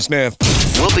 Scratch and Sniff.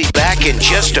 We'll be back in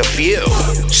just a few.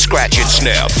 Scratch and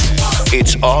Sniff.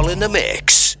 It's all in the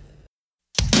mix.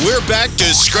 We're back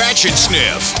to Scratch and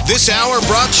Sniff. This hour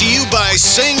brought to you by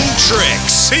Sing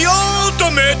Tricks, the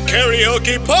ultimate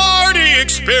karaoke party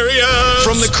experience.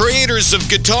 From the creators of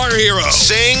Guitar Hero,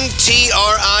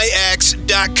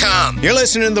 singtrix.com. You're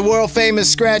listening to the world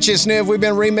famous Scratch and Sniff. We've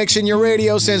been remixing your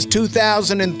radio since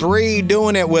 2003,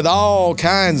 doing it with all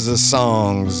kinds of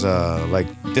songs, like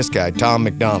this guy, Tom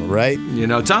MacDonald, right? You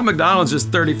know, Tom MacDonald's just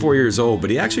 34 years old, but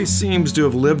he actually seems to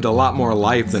have lived a lot more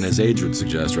life than his age would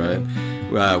suggest, right?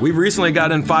 We've recently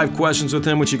got in 5 questions with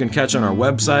him, which you can catch on our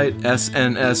website,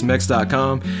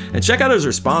 snsmix.com, and check out his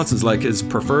responses, like his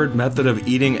preferred method of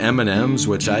eating M&Ms,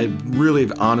 which I really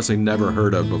have honestly never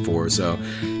heard of before. So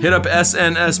hit up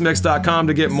snsmix.com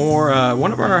to get more.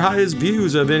 One of our highest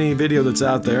views of any video that's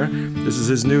out there. This is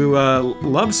his new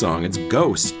love song. It's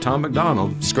Ghost, Tom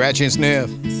MacDonald. Scratch and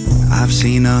Sniff. I've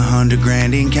seen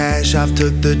 $100,000 in cash. I've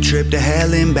took the trip to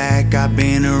hell and back. I've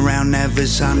been around, never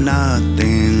saw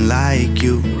nothing like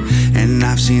you. And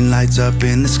I've seen lights up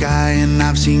in the sky, and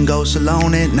I've seen ghosts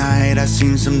alone at night. I've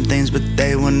seen some things, but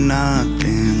they were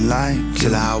nothing like.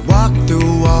 Till I walked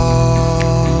through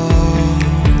walls.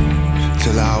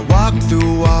 Till I walked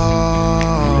through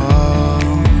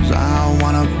walls. I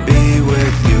wanna be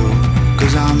with you,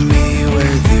 'cause I'm me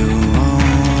with you.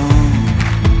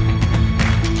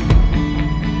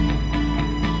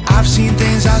 I've seen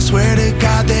things, I swear to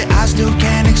God, that I still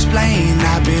can't explain.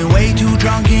 I've been way too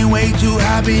drunk and way too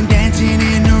high, been dancing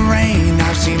in the rain.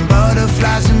 I've seen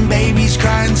butterflies and babies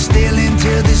crying still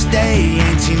until this day.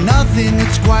 Ain't seen nothing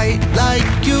that's quite like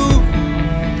you.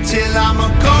 Till I'm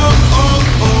a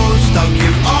ghost, I'll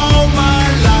give all my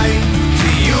life to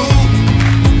you.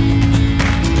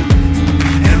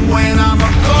 And when I'm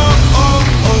a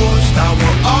ghost, I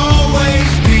will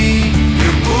always be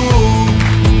your boo.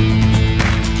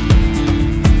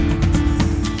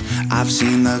 I've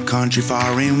seen the country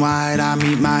far and wide. I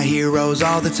meet my heroes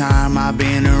all the time. I've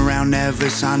been around, never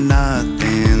saw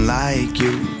nothing like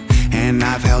you. And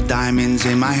I've held diamonds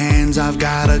in my hands. I've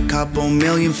got a couple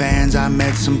million fans. I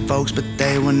met some folks, but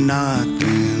they were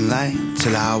nothing like.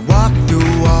 Till I walked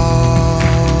through walls.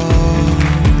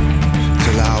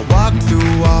 Till I walked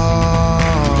through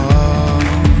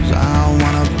walls. I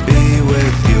wanna be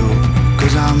with you,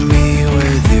 'cause I'm me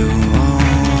with you.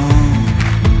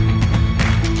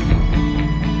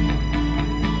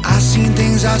 I've seen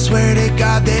things, I swear to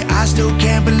God, that I still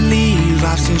can't believe.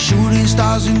 I've seen shooting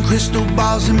stars and crystal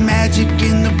balls and magic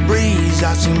in the breeze.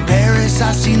 I've seen Paris,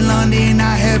 I've seen London,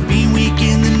 I have been weak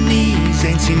in the knees.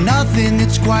 Ain't seen nothing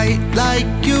that's quite like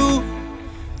you.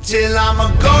 Till I'm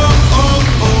a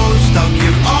ghost, I'll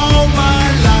give all my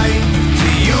life to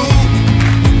you.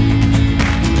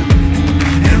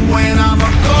 And when I'm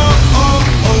a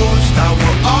ghost, I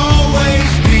will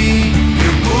always be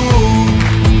your boo.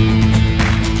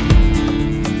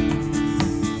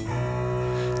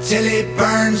 Till it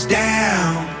burns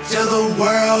down, till the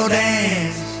world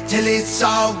ends, till it's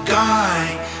all gone,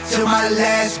 till my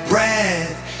last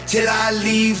breath, till I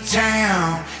leave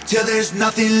town, till there's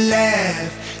nothing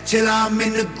left, till I'm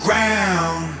in the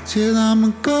ground. Till I'm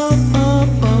a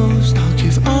ghost, I'll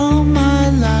give all my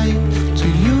life to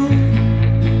you.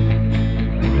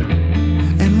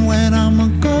 And when I'm a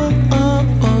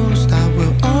ghost, I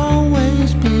will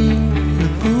always be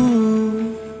your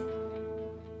boo.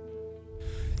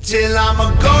 Till I'm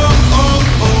a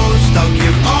ghost, I'll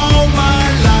give all my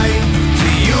life to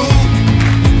you.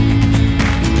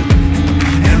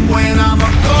 And when I'm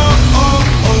a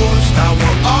ghost, I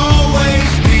will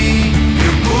always be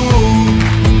your boo.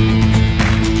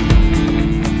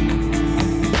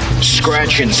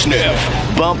 Scratch and Sniff,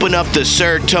 bumping up the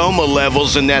serotonin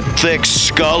levels in that thick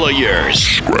skull of yours.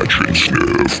 Scratch and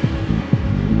Sniff.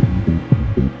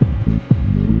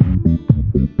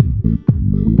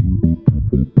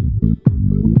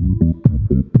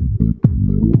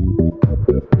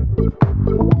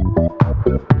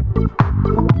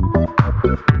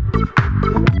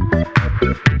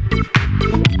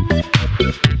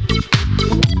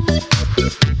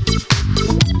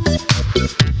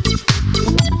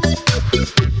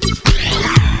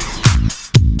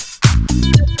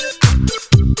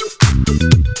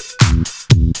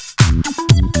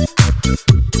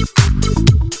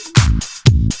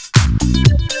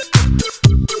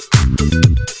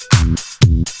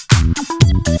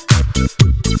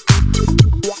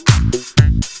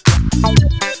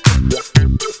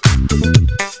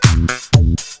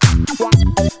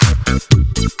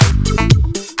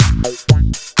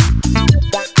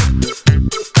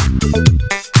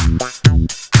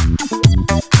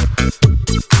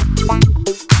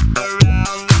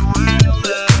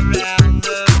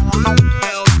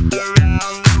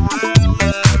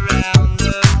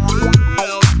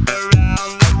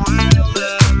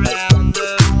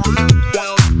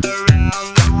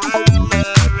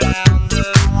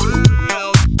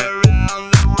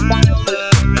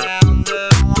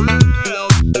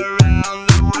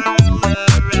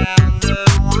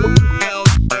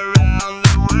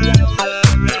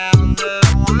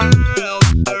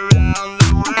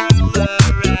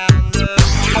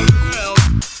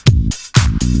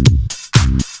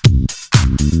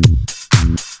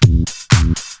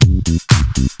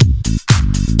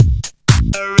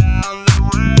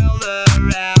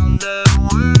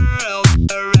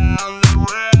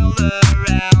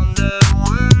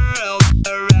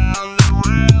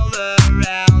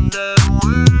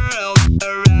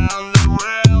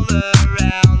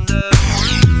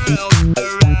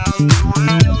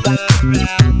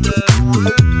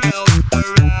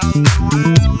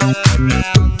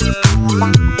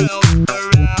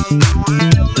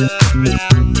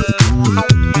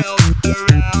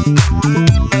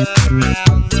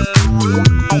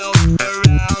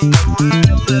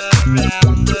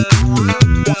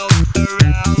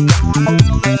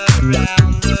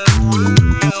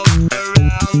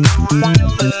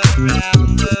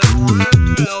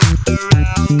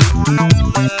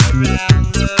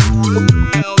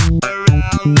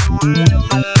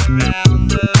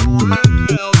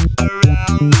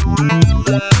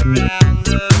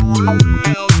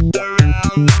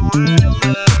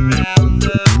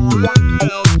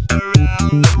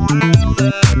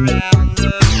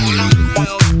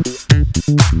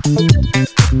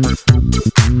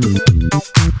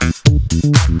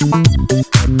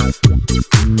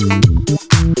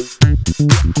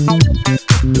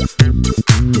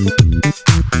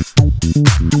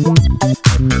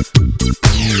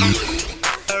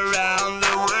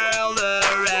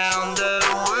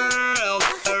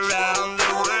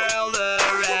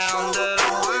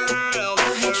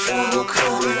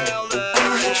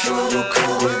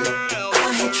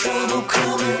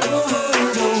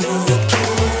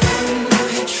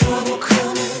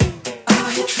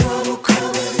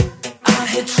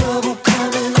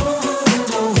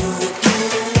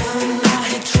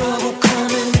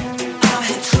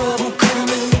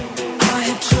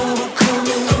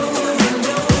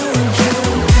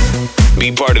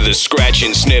 Be part of the Scratch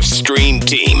and Sniff Stream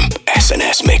Team.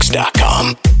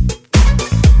 SNSMix.com.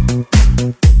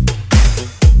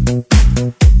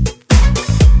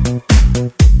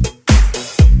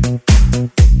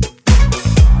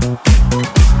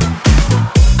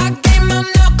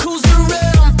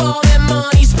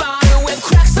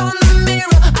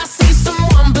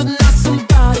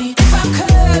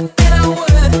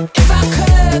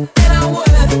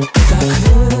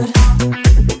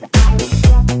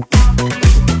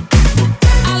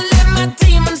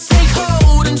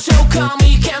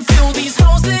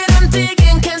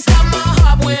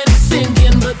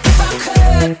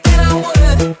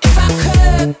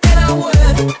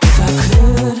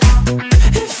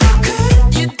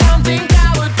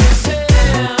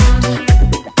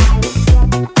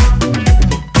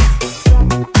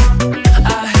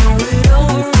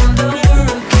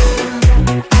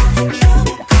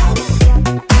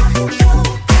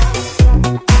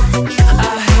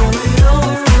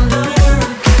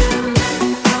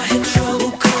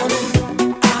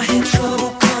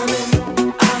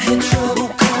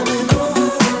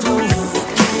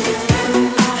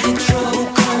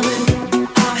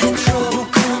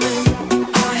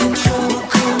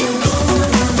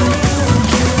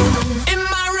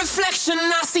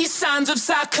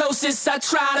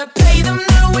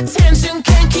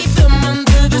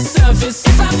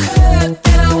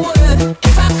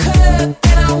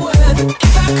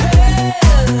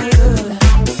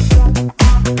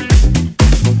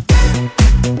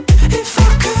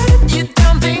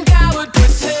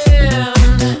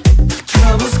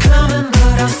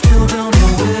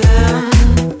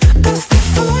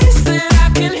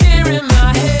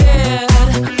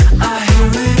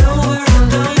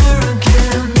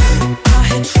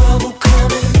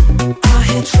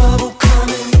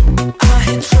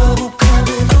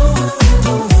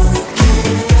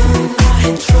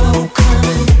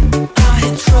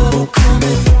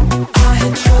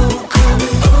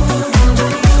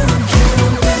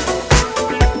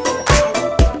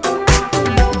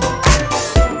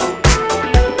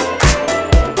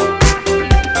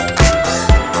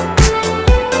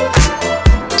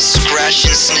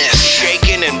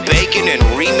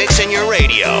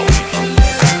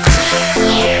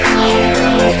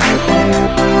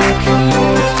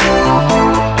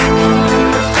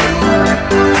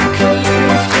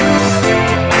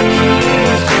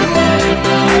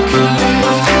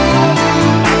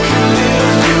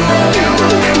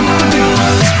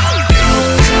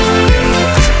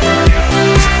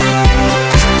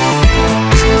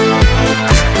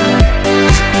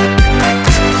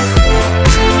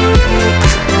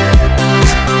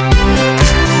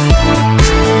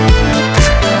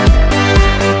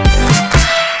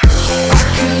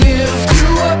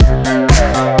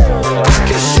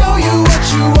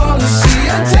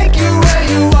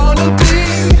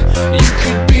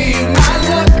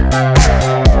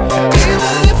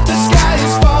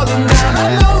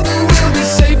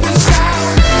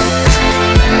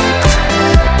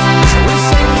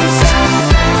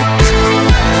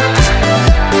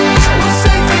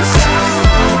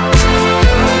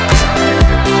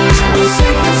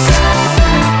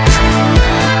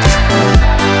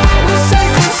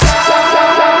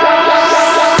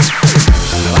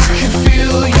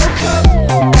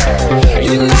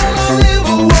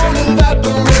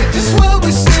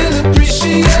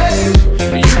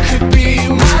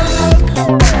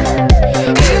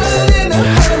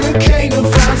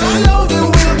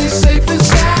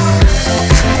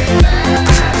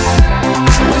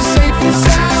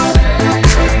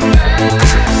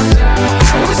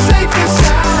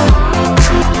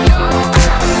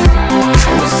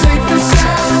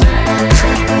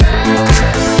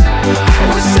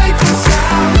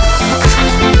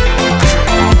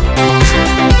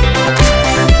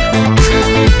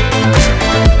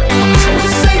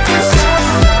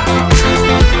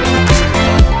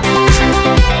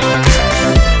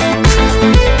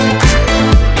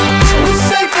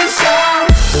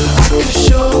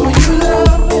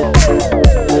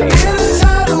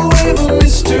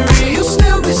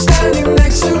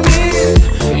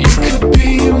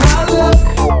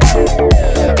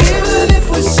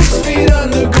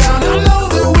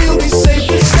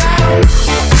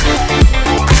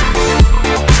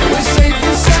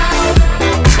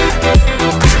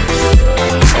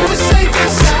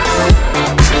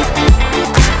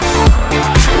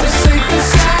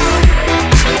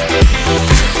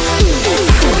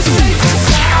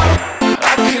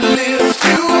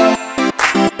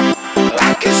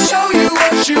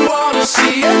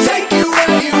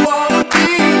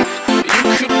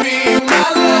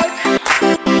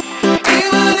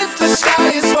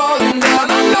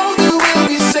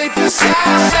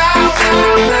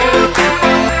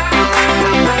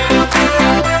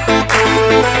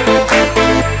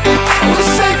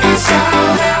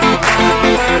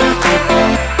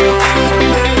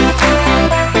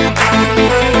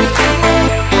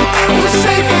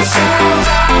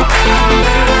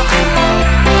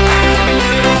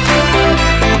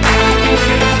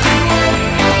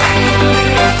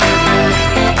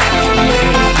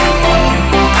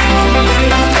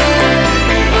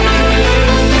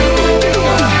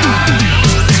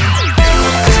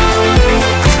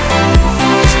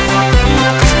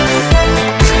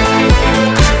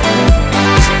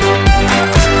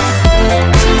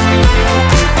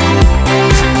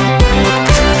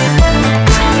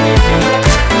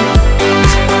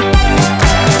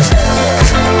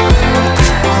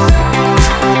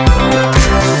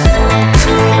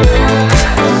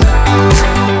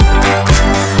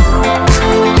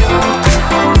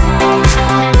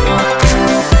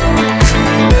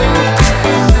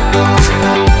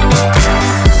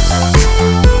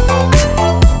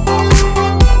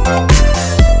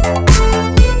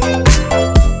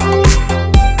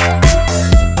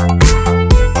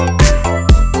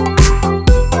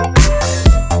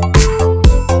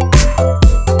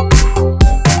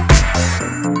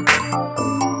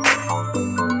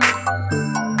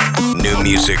 New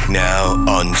music now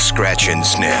on Scratch and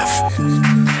Sniff.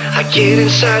 I get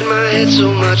inside my head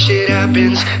so much it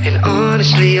happens, and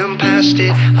honestly I'm past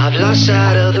it. I've lost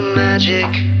sight of the magic.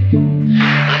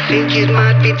 I think it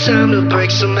might be time to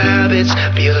break some habits,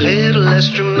 be a little less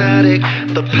dramatic.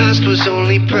 The past was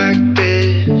only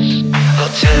practice. I'll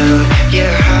tell you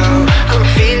how I'm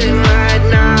feeling right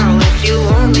now. If you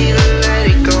want me to let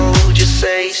it go, just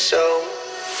say so.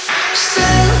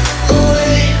 Sail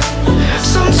away.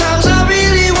 Sometimes I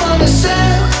really wanna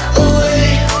sail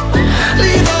away.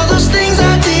 Leave all those things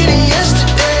I did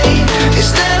yesterday.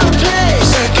 Is there a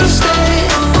place I can stay?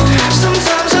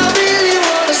 Sometimes I really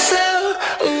wanna sail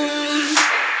away.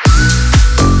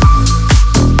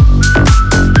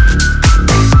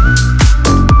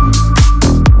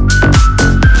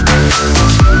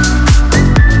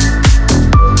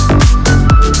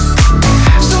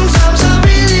 Sometimes I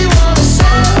really wanna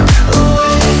sail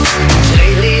away.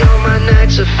 Lately all my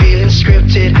nights are feeling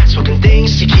scripted, smoking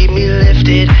things to keep me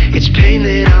lifted. It's pain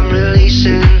that I'm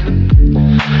releasing.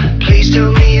 Please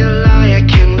tell me a lie I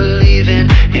can believe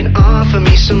in, and offer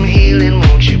me some healing.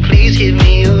 Won't you please give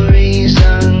me a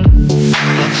reason?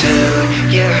 I'll tell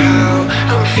you how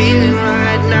I'm feeling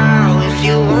right now. If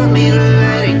you want me to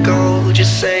let it go,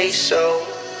 just say so.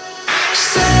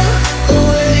 Sail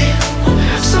away.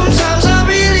 Sometimes I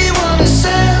really wanna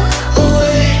sail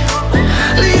away.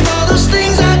 Leave all those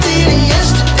things I did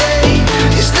yesterday.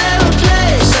 Is there a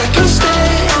place I can stay?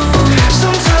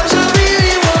 Sometimes I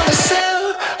really wanna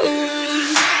sail away.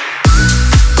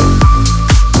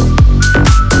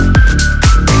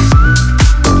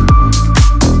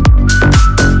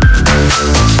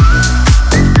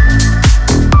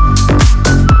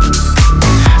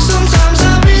 Sometimes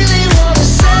I really wanna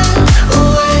sail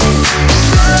away.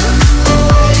 Sail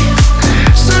away.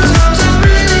 Sometimes I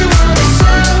really wanna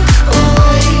sail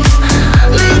away.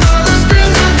 Leave all those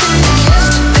things I did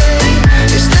yesterday.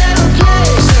 Is there a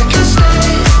place I can stay?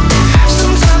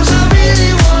 Sometimes I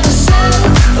really wanna sail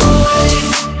away.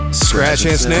 Scratch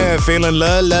and Sniff, feeling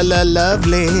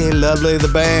lovely the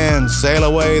band. Sail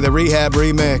Away, the Rehab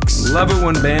remix. Love it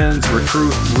when bands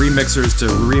recruit remixers to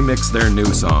remix their new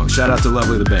song. Shout out to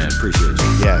Lovely the Band. Appreciate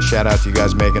you. Yeah, shout out to you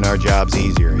guys making our jobs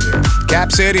easier here.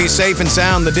 Cap City, Safe and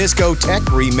Sound, the DiscoTech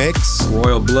remix.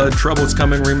 Royal Blood, Trouble's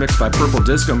Coming remix by Purple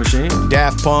Disco Machine.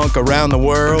 Daft Punk, Around the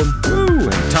World. Woo!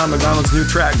 And Tom MacDonald's new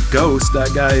track, Ghost.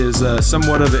 That guy is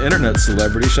somewhat of an internet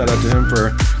celebrity. Shout out to him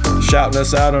for shouting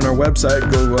us out on our website.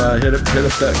 Go hit up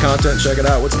that content, check it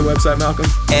out. What's the website, Malcolm?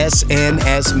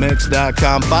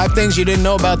 SNSmix.com. 5 things you didn't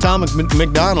know about Tom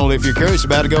MacDonald. If you're curious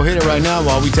about it, go hit it right now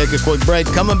while we take a quick break.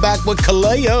 Coming back with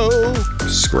Kaleo.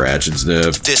 Scratch and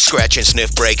Sniff. This Scratch and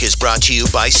Sniff break is brought to you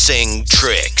by Sing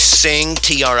Tricks. Sing,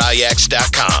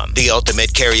 Trix.com. The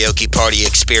ultimate karaoke party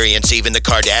experience even the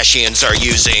Kardashians are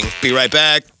using. Be right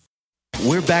back.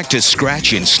 We're back to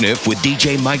Scratch and Sniff with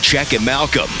DJ Mike Check and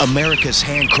Malcolm, America's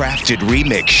handcrafted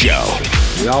remix show.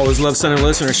 We always love sending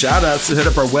listener shout-outs, so hit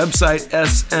up our website,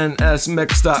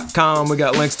 snsmix.com. We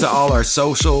got links to all our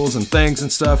socials and things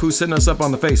and stuff. Who's hitting us up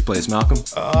on the face place, Malcolm?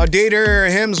 Dieter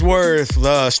Hemsworth,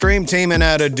 the stream teaming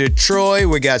out of Detroit.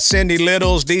 We got Cindy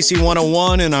Littles, DC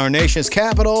 101 in our nation's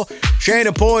capital.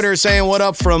 Shayna Porter saying what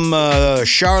up from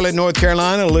Charlotte, North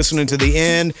Carolina, listening to the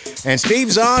end. And Steve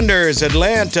Zonders,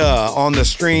 Atlanta, on the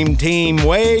stream team.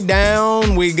 Way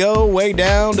down we go, way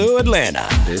down to Atlanta.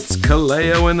 It's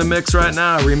Kaleo in the mix right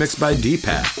now, remixed by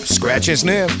DiPap. Scratch and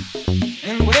Sniff.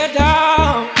 And we're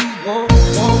down. Whoa,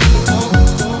 whoa.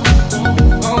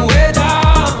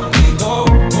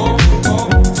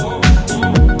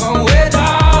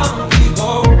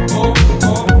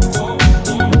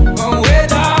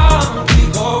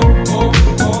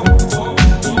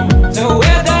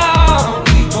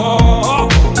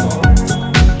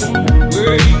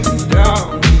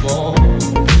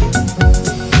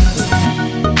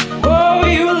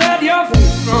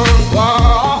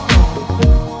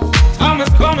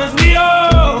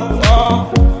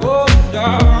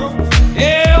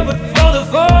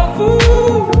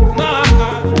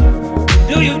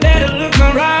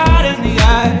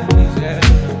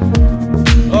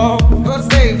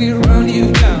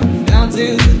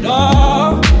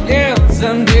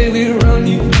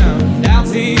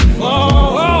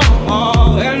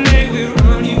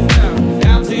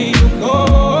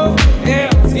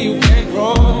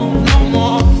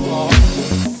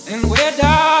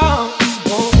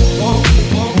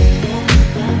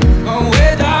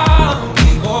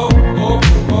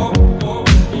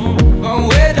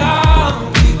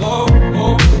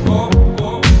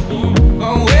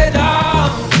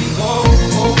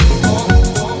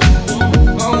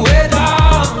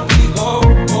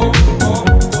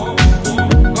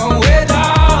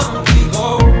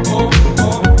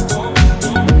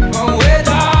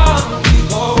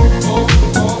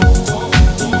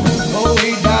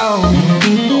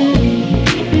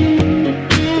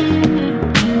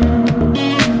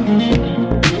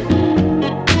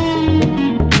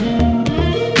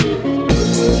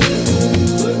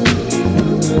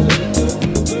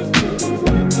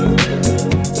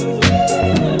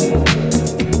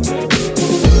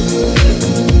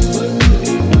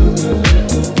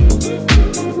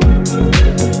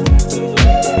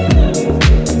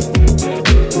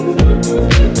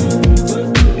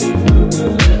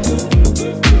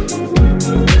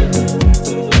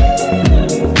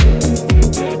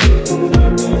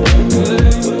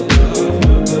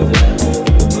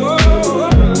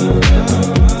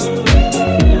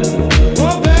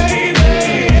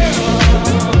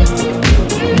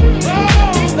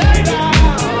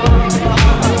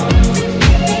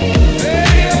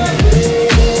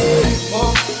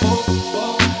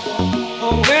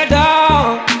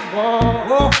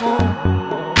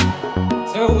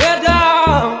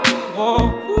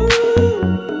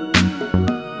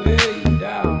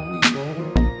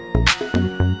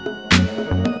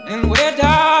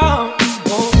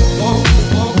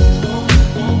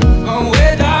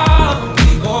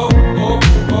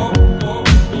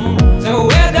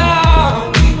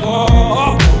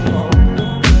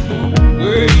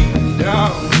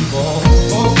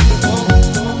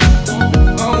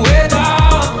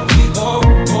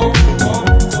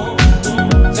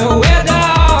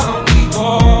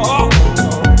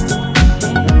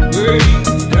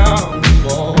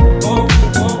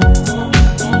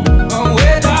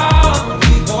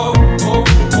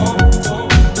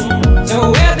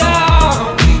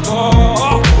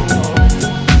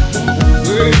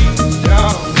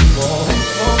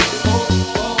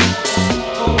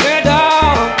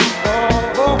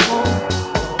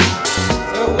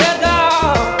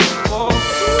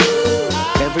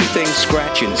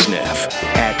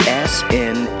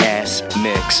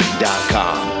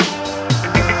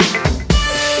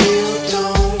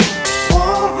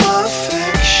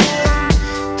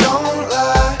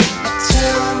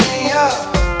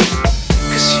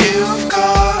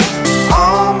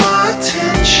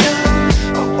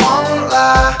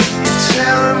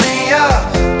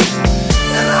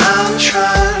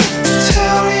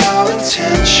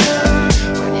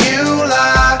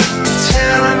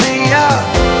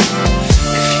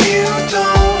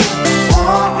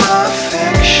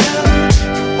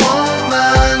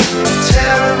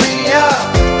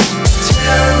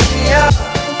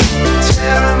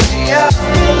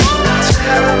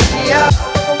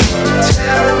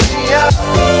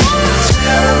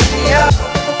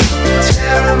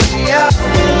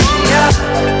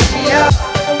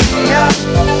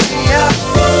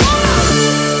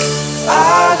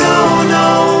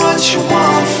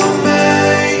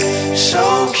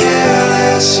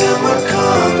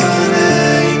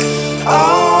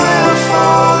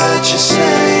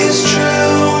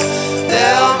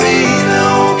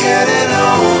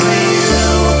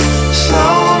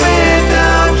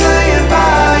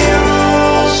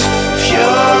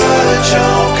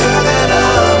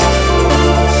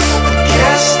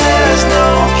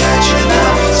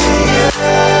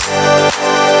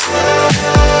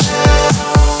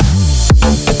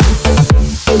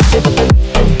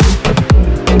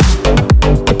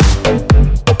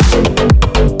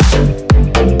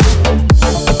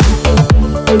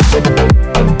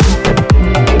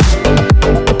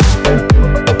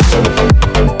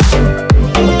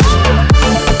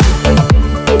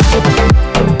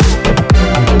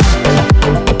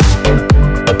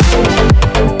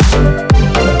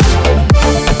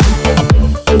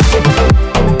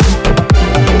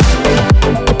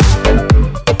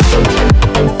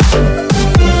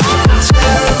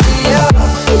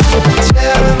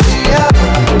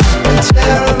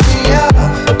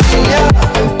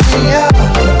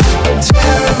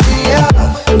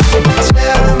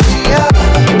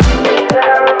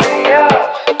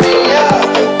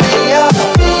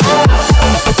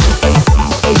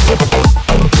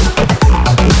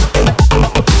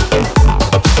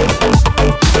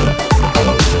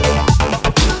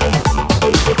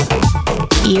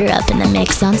 You're up in the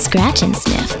mix on Scratch and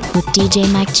Sniff with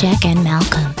DJ Mike Check and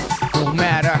Malcolm. No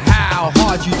matter how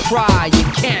hard you try, you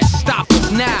can't stop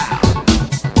us now.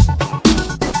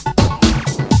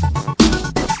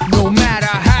 No matter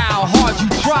how hard you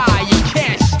try, you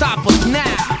can't stop us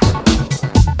now.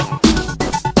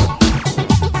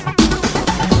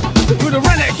 We're the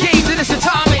renegades in this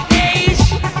atomic age.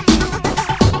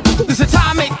 This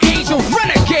atomic age of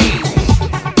renegades.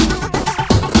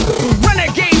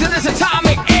 Renegades in this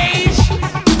atomic age.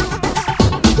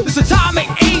 This atomic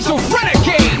age of renegades.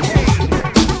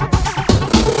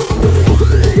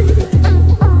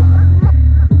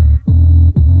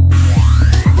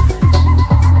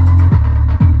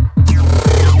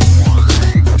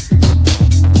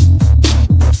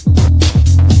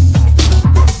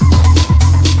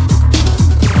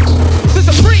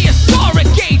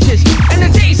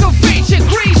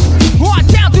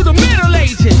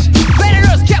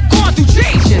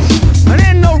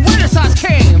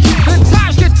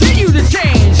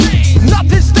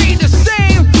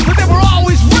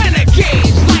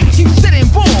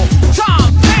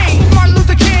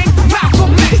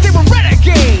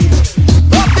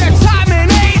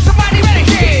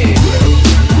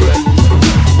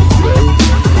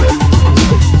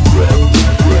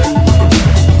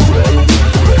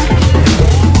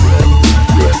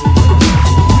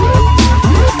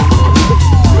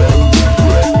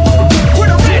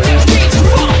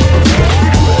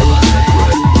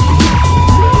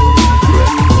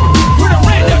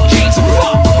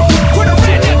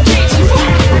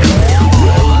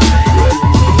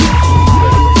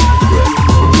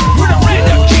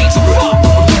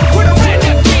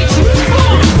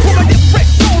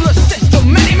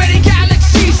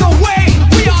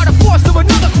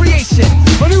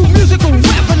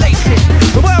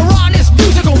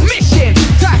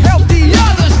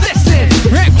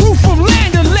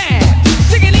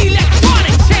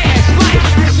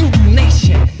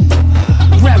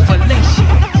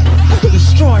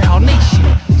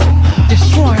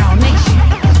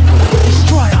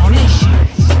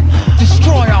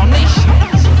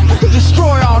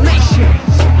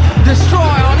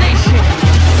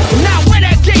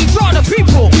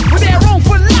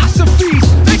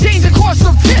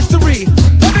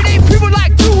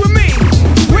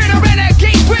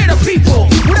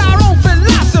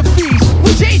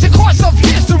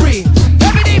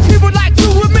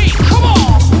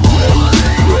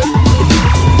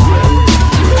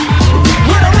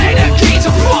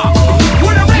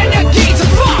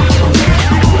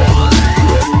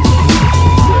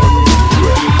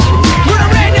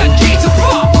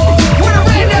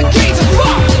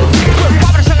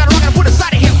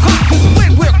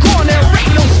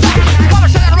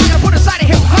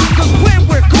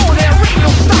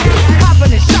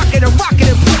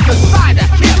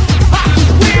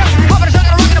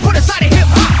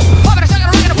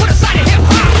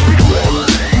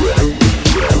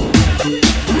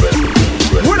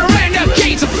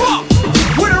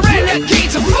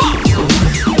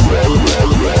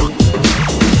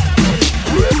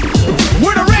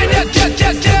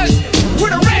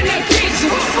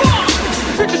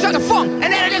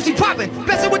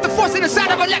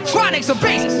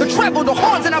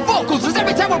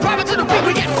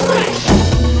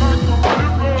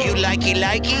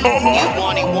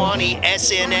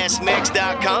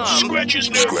 SNSMix.com. Scratch and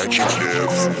Sniff. Scratch and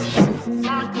Sniff.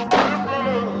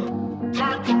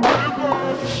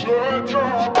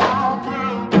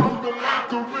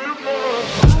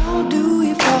 How do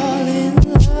we fall in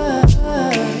love?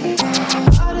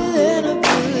 Harder than a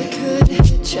bullet could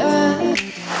hit ya.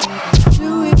 Do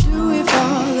we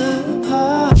fall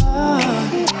apart?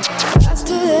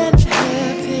 Faster than a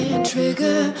hairpin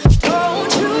trigger.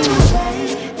 Don't you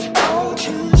say, don't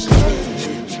you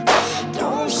say,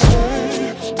 don't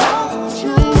say, don't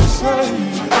you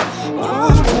say.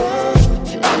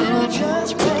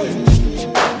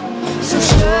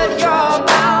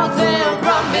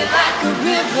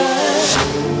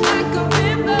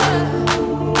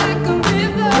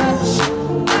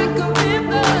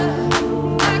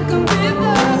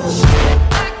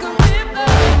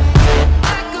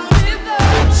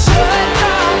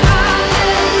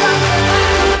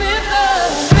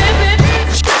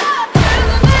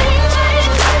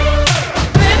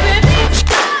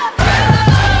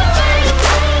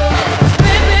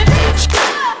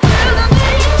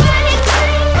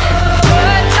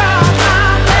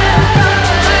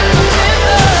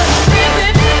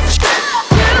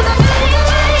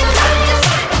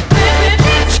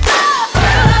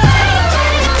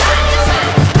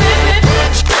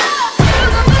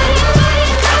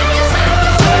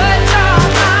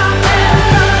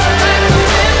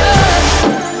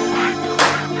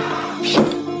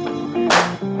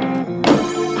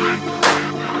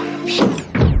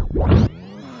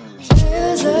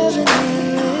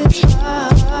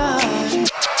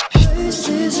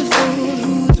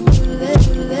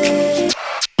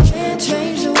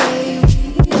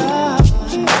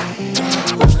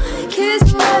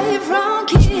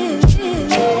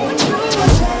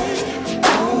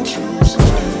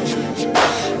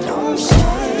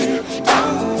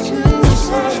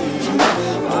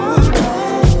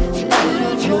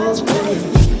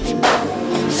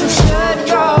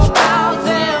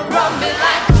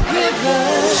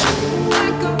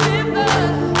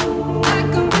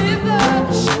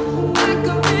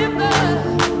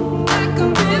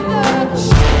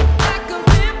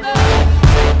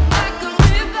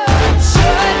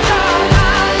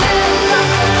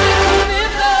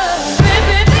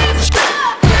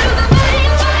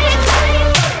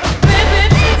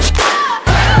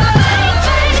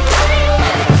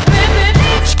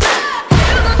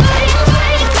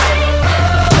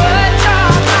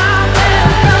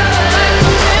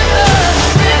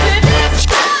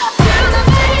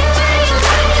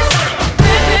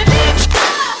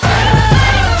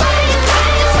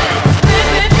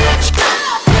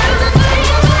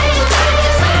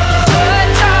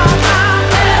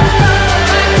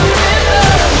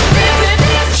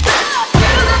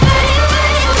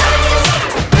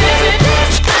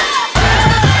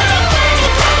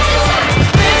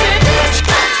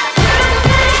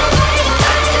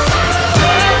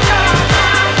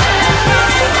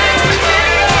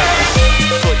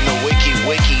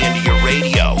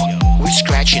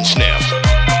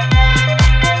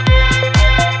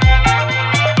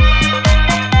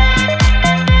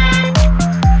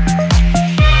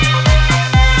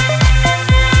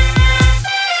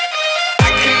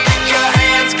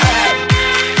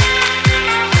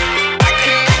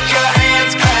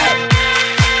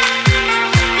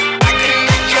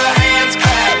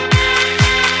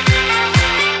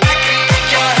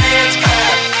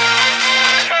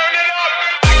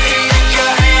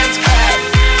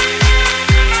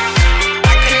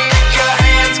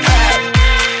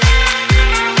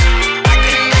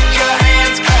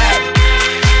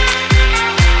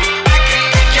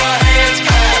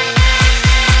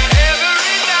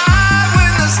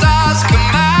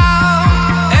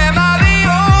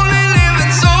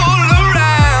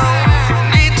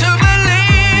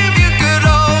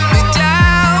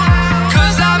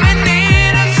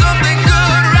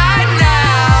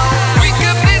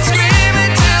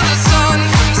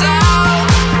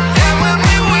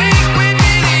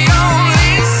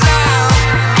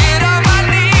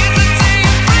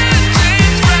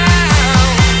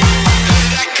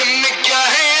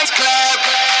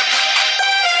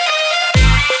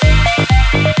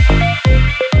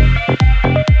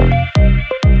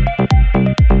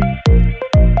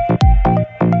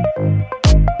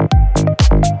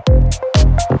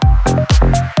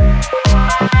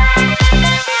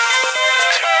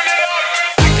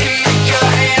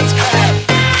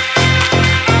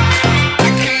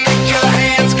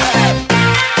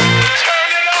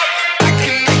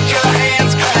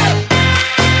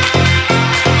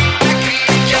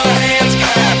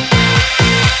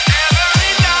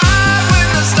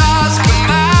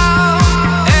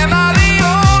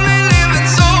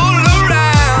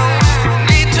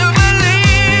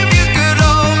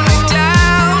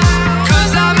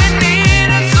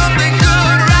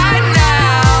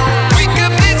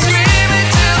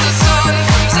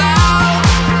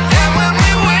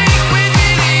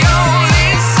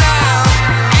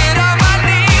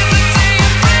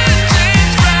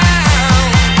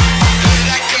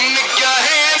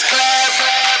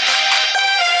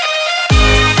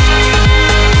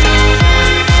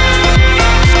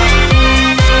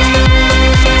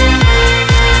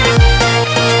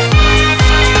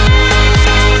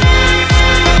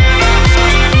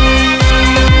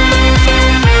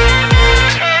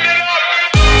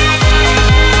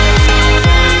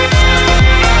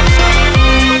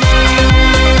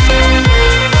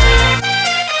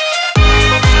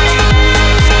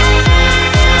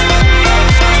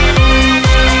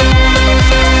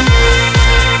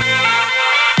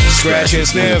 Scratch and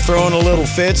Sniff throwing a little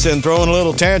Fitz and throwing a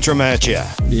little tantrum at you.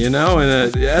 You know,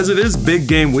 and as it is big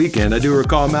game weekend, I do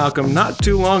recall, Malcolm, not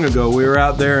too long ago, we were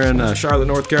out there in Charlotte,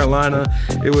 North Carolina.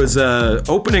 It was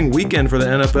opening weekend for the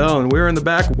NFL, and we were in the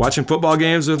back watching football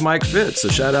games with Mike Fitz. So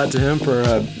shout out to him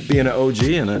for being an OG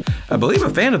and I believe a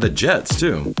fan of the Jets,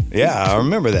 too. Yeah, I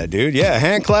remember that, dude. Yeah,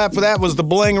 hand clap for that was the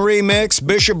Bling remix.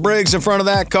 Bishop Briggs in front of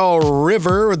that called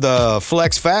River, the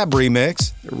FlexFab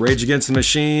remix. Rage Against the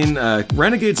Machine,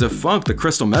 Renegades of Funk, the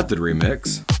Crystal Method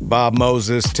remix. Bob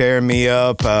Moses, Tear Me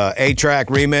Up, A-Trak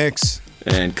remix.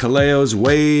 And Kaleo's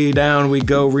Way Down We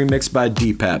Go remixed by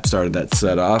DiPap started that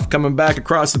set off. Coming back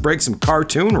across the break, some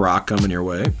cartoon rock coming your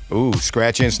way. Ooh,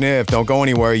 Scratch and Sniff. Don't go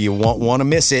anywhere. You won't want to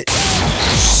miss it.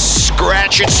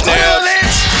 Scratch and Sniff.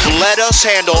 Let us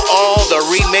handle all the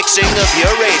remixing of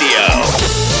your radio,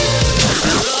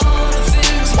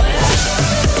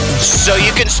 so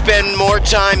you can spend more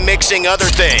time mixing other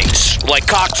things, like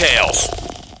cocktails.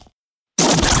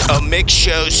 A mix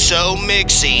show so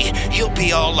mixy, you'll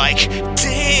be all like,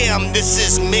 damn, this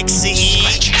is mixy.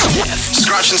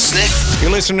 Scratch and Sniff.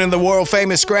 You're listening to the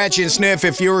world-famous Scratch and Sniff.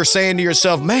 If you were saying to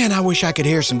yourself, man, I wish I could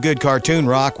hear some good cartoon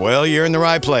rock, well, you're in the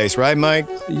right place, right, Mike?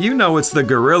 You know it's the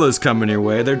Gorillaz coming your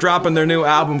way. They're dropping their new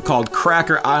album called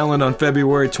Cracker Island on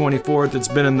February 24th. It's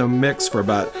been in the mix for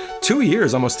about 2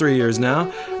 years, almost 3 years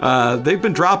now. They've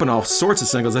been dropping all sorts of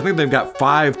singles. I think they've got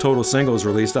 5 total singles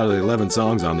released out of the 11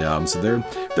 songs on the album, so they're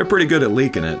pretty good at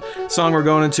leaking it. Song we're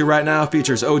going into right now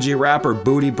features OG rapper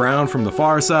Booty Brown from the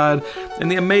Far Side and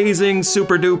the amazing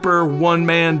super duper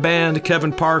one-man band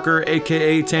Kevin Parker,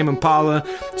 aka Tame Impala.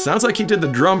 Sounds like he did the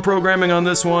drum programming on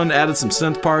this one, added some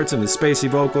synth parts and the spacey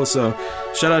vocals, so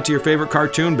shout out to your favorite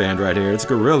cartoon band right here. It's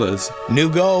Gorillaz.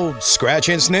 New gold, Scratch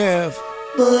and Sniff.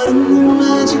 But in the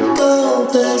magical,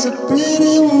 there's a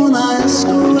pretty one. I ask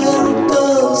her where it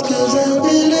goes, 'cause I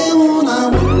really want. I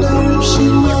wonder if she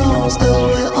knows that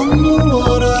we're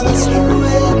underwater. That's the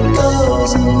way it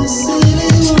goes in the city.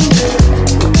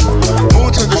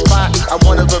 Move to the spot, I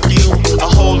want a view. A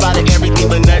whole lot of everything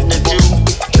but nothing to do.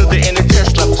 To the end of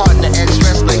Tesla, partner,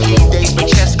 ex-wrestler. He dates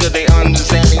Francesca, they on the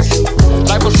Zannies.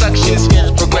 Liposuction,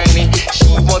 skin for granny.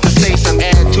 She wants to say some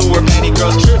add to her Manny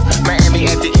girl's trip. Miami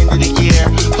at the end of the year.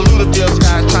 Polluted field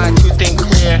sky, trying to think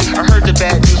clear. I heard the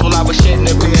bad news while I was shedding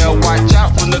the beer. Watch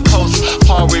out from the coast,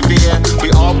 Paul Revere.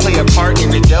 We all play a part in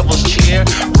the devil's cheer.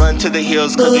 Run to the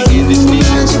hills, 'cause the end is near.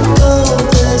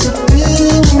 There's a pretty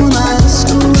one. I ask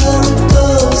her where it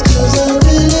goes, 'cause I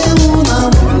really want. I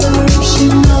wonder if she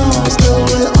knows that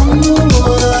we're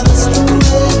underwater. That's the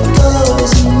way it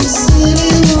goes in the city.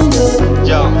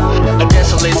 Yo, a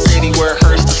desolate city where it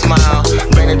hurts to smile.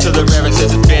 Ran into the river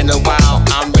since it's been a while.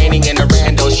 I'm raining in a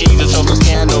rando, she's a social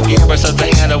scandal. Give her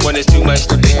something to handle when it's too much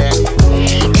to bear.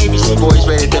 ABC boys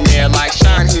ready to mayor like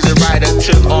Sean, he's a writer,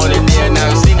 took on it there. Now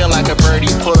he's singing like a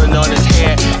birdie, pulling on his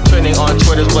hair. Trending on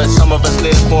Twitter's what some of us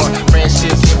live for.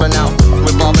 Friendships giving out,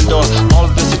 revolving door. All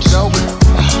of this a joke?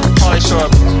 Pauly Shore,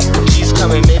 she's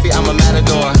coming, maybe I'm a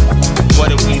matador.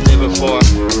 What are we living for?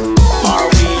 Are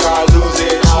we all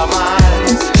losing our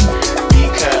minds?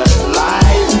 Because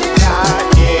life got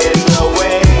in the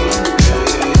way.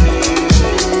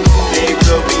 They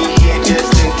will be here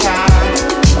just in time.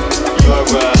 Your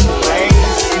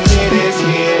replacement is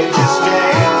here to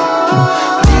stay.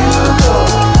 New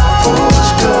gold, fool's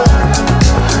gold.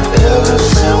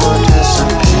 Everything will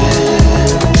disappear.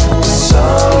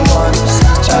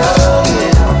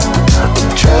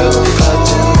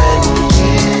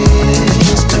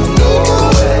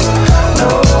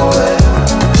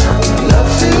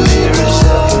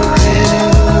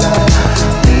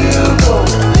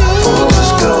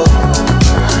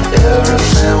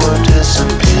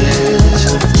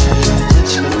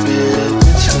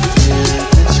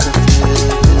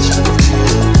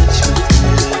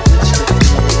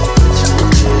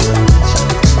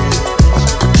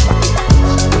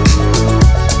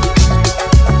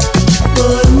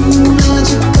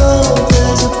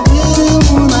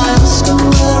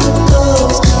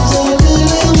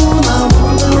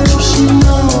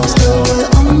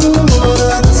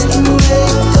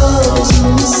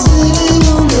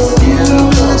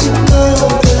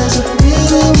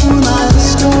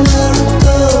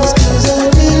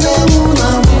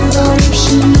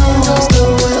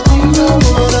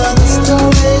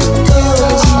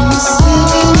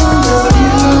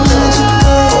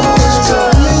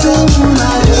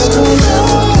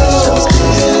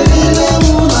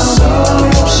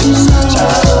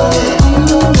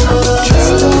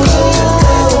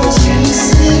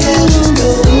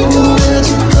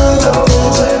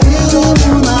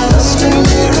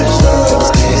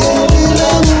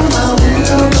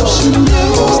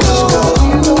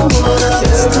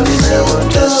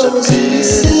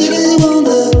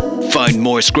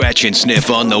 more Scratch and Sniff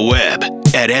on the web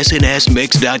at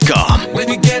snsmix.com. When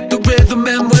you get the rhythm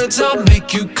and words, I'll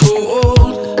make you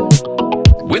cold.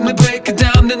 When they break it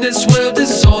down, then this world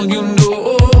is all you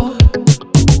know.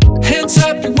 Hands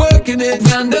up, you're working it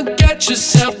round and get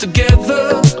yourself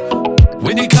together.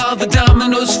 When you call the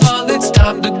dominoes fall, it's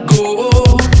time to go.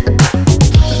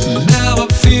 Now I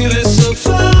feel it so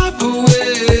far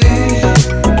away.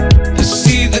 I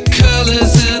see the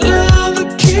colors and all the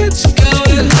kids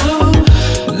going home.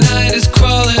 Night is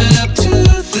crawling up to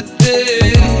the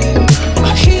day.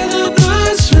 I hear the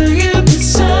noise ringing, the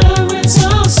sirens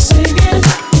all singing.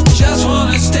 Just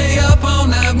wanna stay up all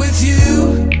night with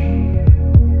you.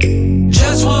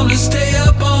 Just wanna stay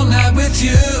up all night with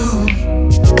you.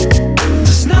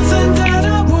 There's nothing that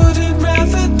I wouldn't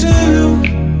rather do.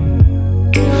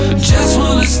 Just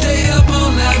wanna stay up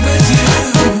all night with you.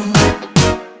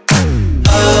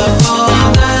 Up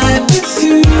all night with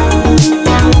you.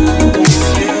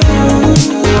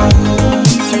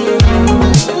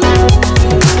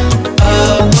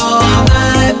 Up all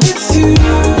night with you.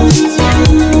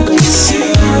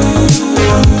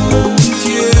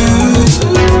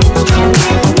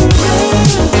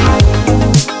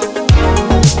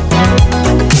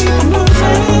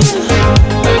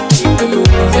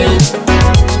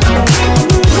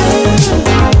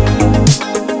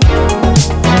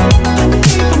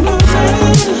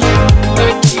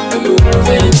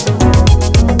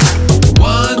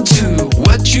 One, two,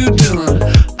 what you doing?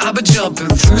 I've been jumping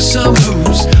through some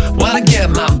hoops. Wanna get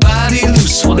my body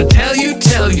loose. Wanna tell you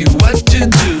what to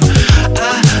do.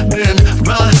 I've been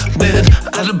running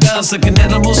out of bounds like an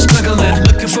animal struggling.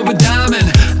 Looking for a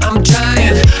diamond. I'm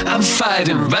trying, I'm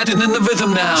fighting, riding in the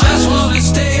rhythm now. Just wanna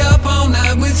stay up all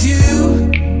night with you.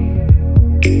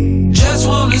 Just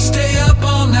wanna stay up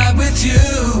all night with you.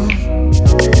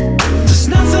 There's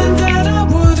nothing that I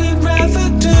wouldn't rather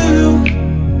do.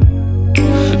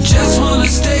 Just wanna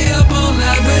stay up all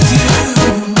night with you.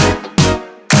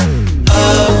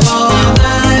 Up all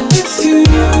night with you.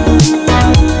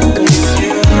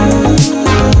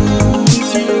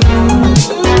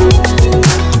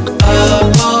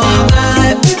 Up all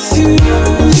night with you.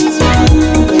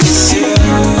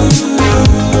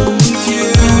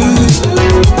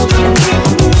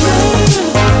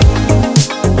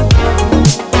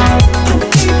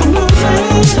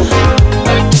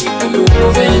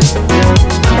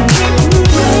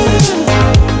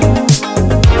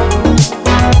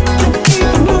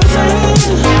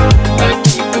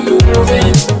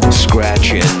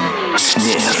 Scratch and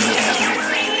Sniff.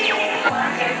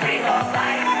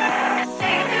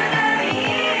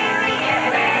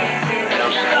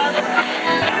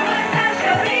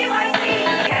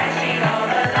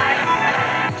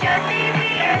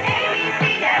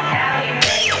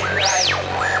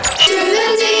 To the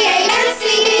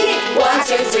D.A.N.C.E. 1,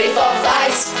 2, 3, 4,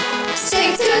 5.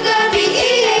 Stick to the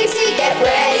B.E.A.T. Get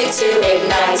ready to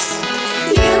ignite.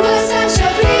 You were such a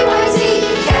PYT,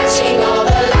 catching all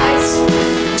the lights.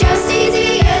 Just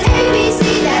easy as ABC,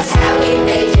 that's how we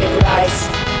make it right.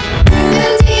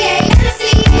 The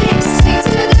D.A.N.C.E. Stick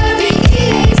to the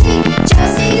B.E.A.T.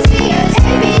 Just easy as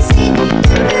ABC.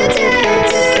 Do the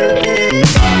dance, do the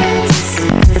dance.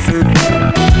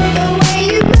 The way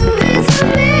you move is a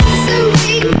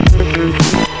mystery. Do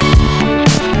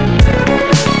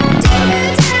the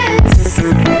dance.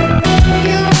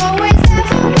 You're always there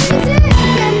for music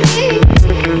and me.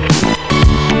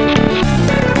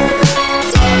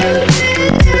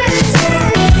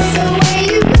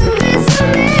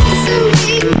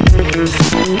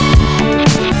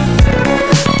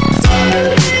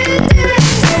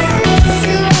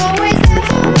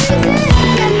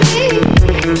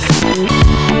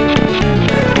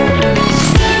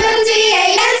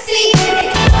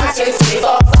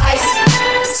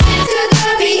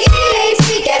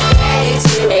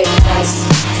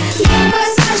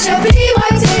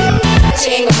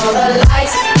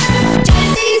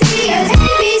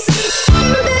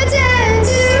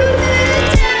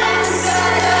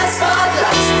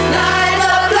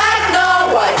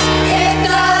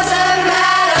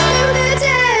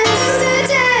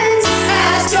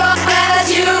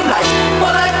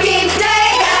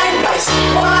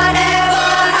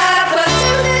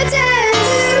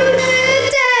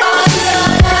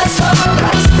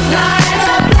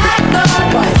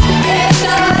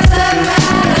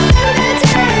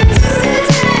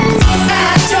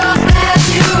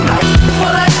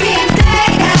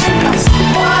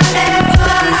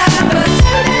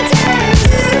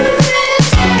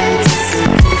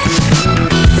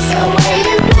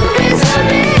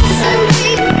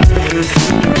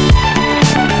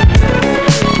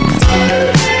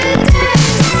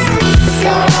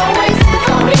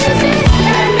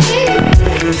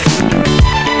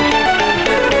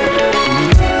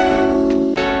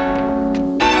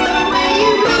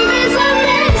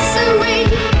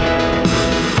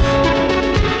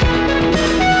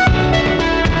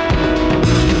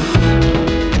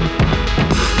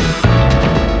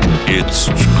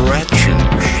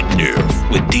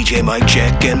 DJ Mike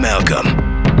Check and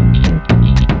Malcolm.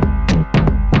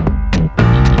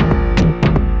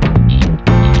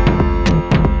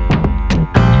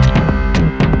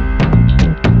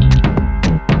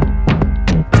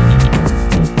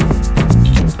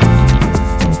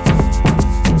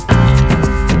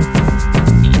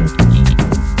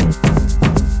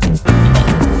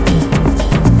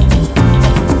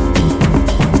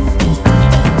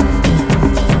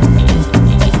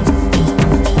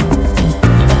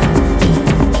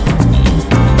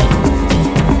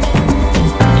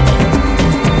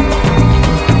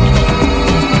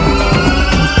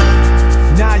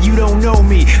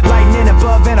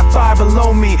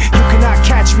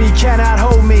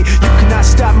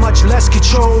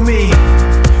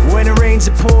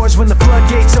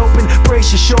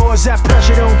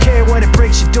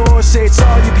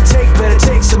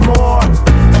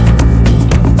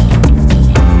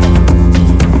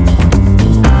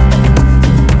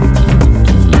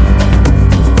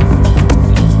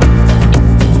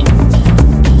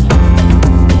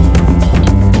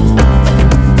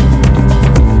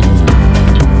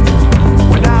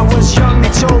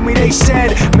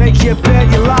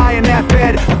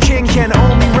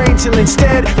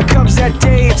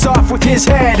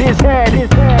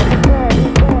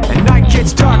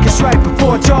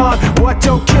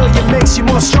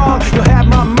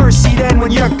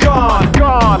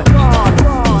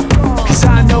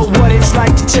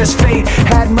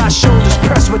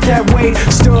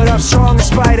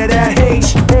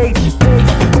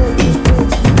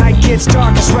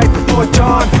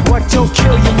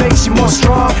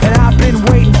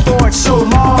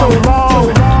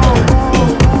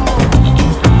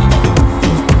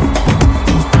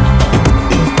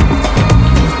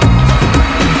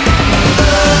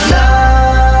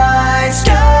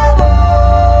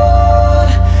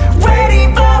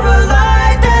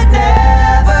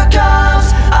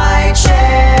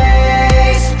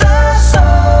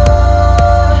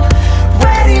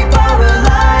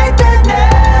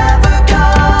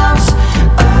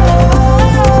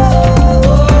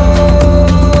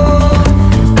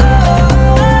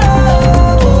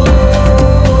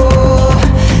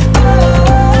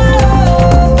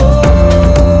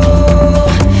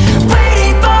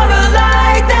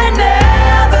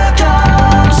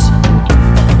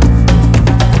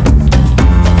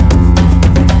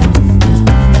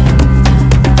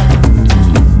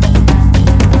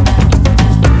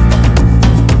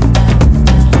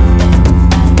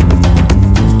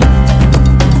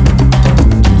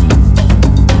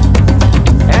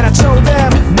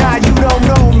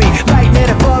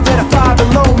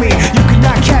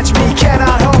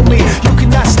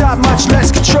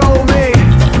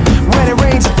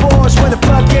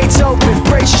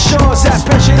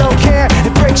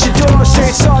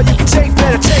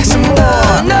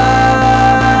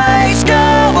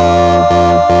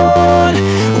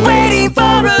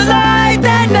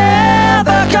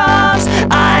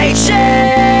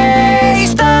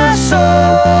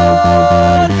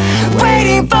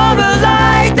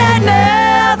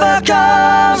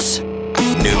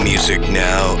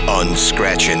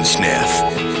 Scratch and Sniff.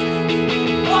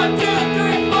 1, 2,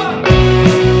 3, 4.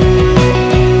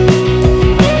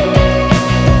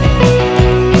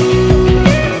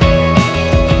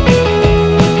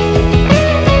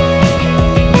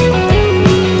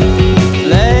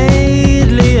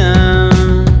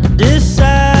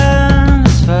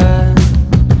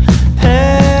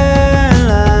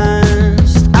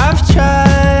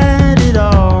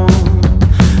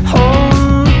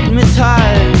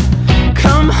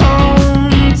 Come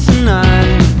home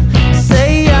tonight.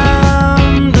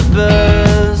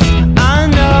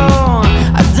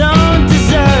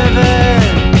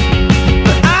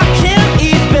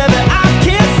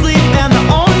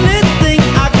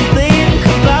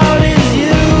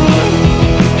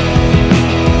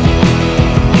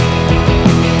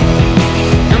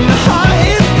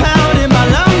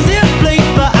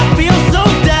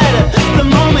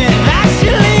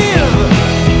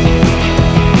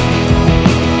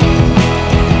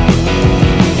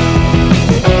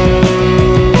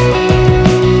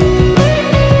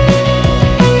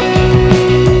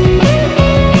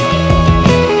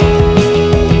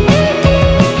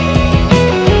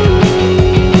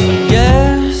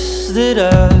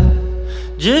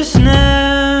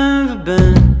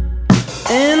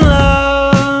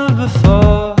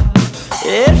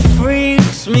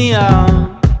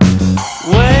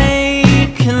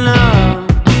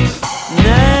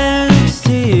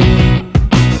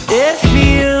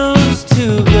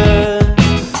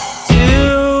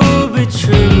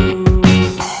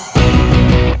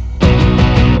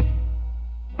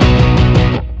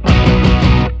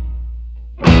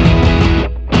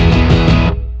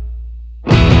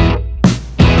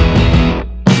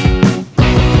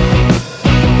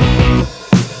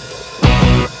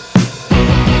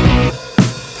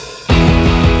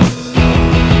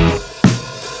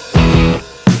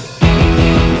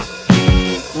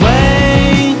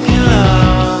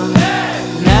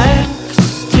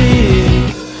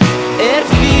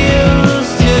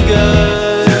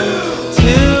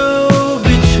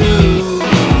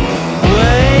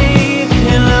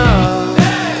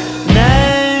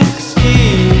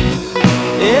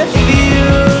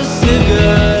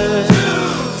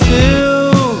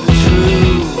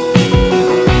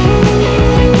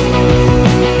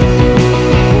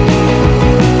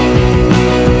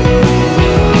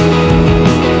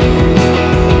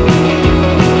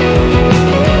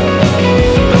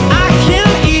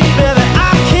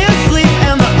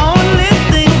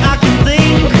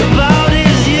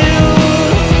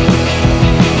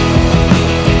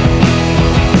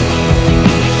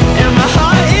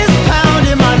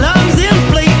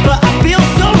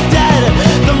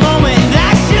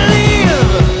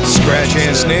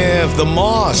 Sniff, The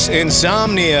Moss,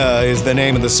 Insomnia is the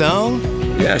name of the song.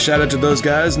 Yeah, shout out to those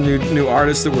guys, new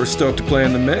artists that we're stoked to play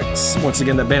in the mix. Once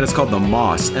again, that band is called The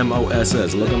Moss,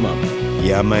 M-O-S-S. Look them up.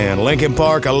 Yeah, man. Linkin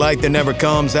Park, A Light That Never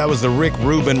Comes. That was the Rick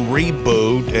Rubin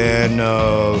reboot. And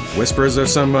whispers of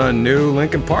some new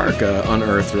Linkin Park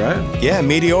unearthed, right? Yeah,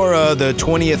 Meteora, the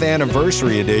 20th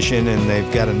anniversary edition, and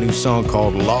they've got a new song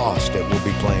called Lost that we'll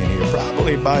be playing here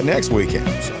probably by next weekend.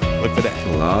 So look for that.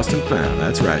 Lost and Found,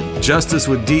 that's right. Justice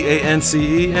with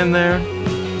D.A.N.C.E. in there.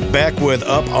 Beck with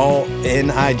Up All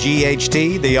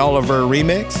N-I-G-H-T, the Oliver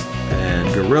remix. And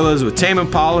Gorillaz with Tame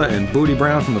Impala and Booty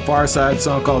Brown from the Far Side,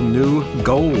 song called New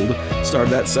Gold.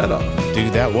 Started that set off.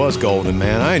 Dude, that was golden,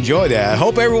 man. I enjoyed that. I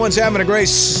hope everyone's having a great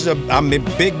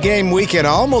big game weekend.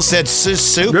 I almost said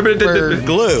super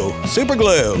glue. Super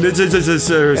glue.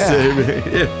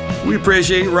 Yeah. We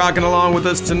appreciate you rocking along with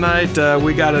us tonight.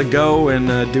 We got to go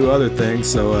and do other things,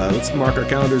 so let's mark our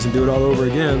calendars and do it all over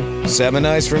again. 7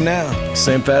 nights from now.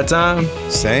 Same fat time.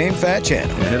 Same fat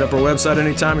channel. And hit up our website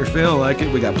anytime you're feeling like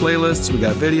it. We got playlists, we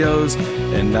got videos,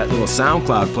 and that little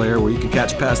SoundCloud player where you can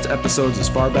catch past episodes as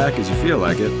far back as you feel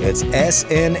like it. It's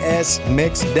snsmix.com.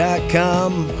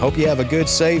 Hope you have a good,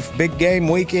 safe, big game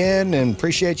weekend, and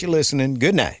appreciate you listening.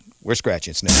 Good night. We're Scratch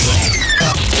and Sniff.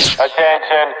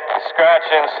 Attention, Scratch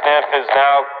and Sniff is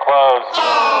now closed.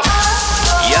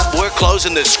 Yep, we're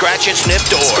closing the Scratch and Sniff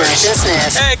doors. Scratch and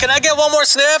Sniff. Hey, can I get one more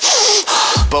sniff?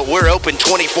 But we're open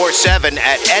 24/7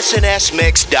 at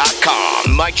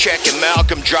snsmix.com. Mike Check and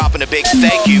Malcolm dropping a big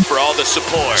thank you for all the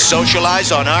support.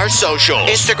 Socialize on our socials.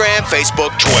 Instagram,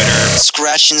 Facebook, Twitter.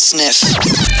 Scratch and Sniff.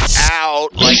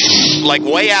 Out. Like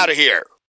way out of here.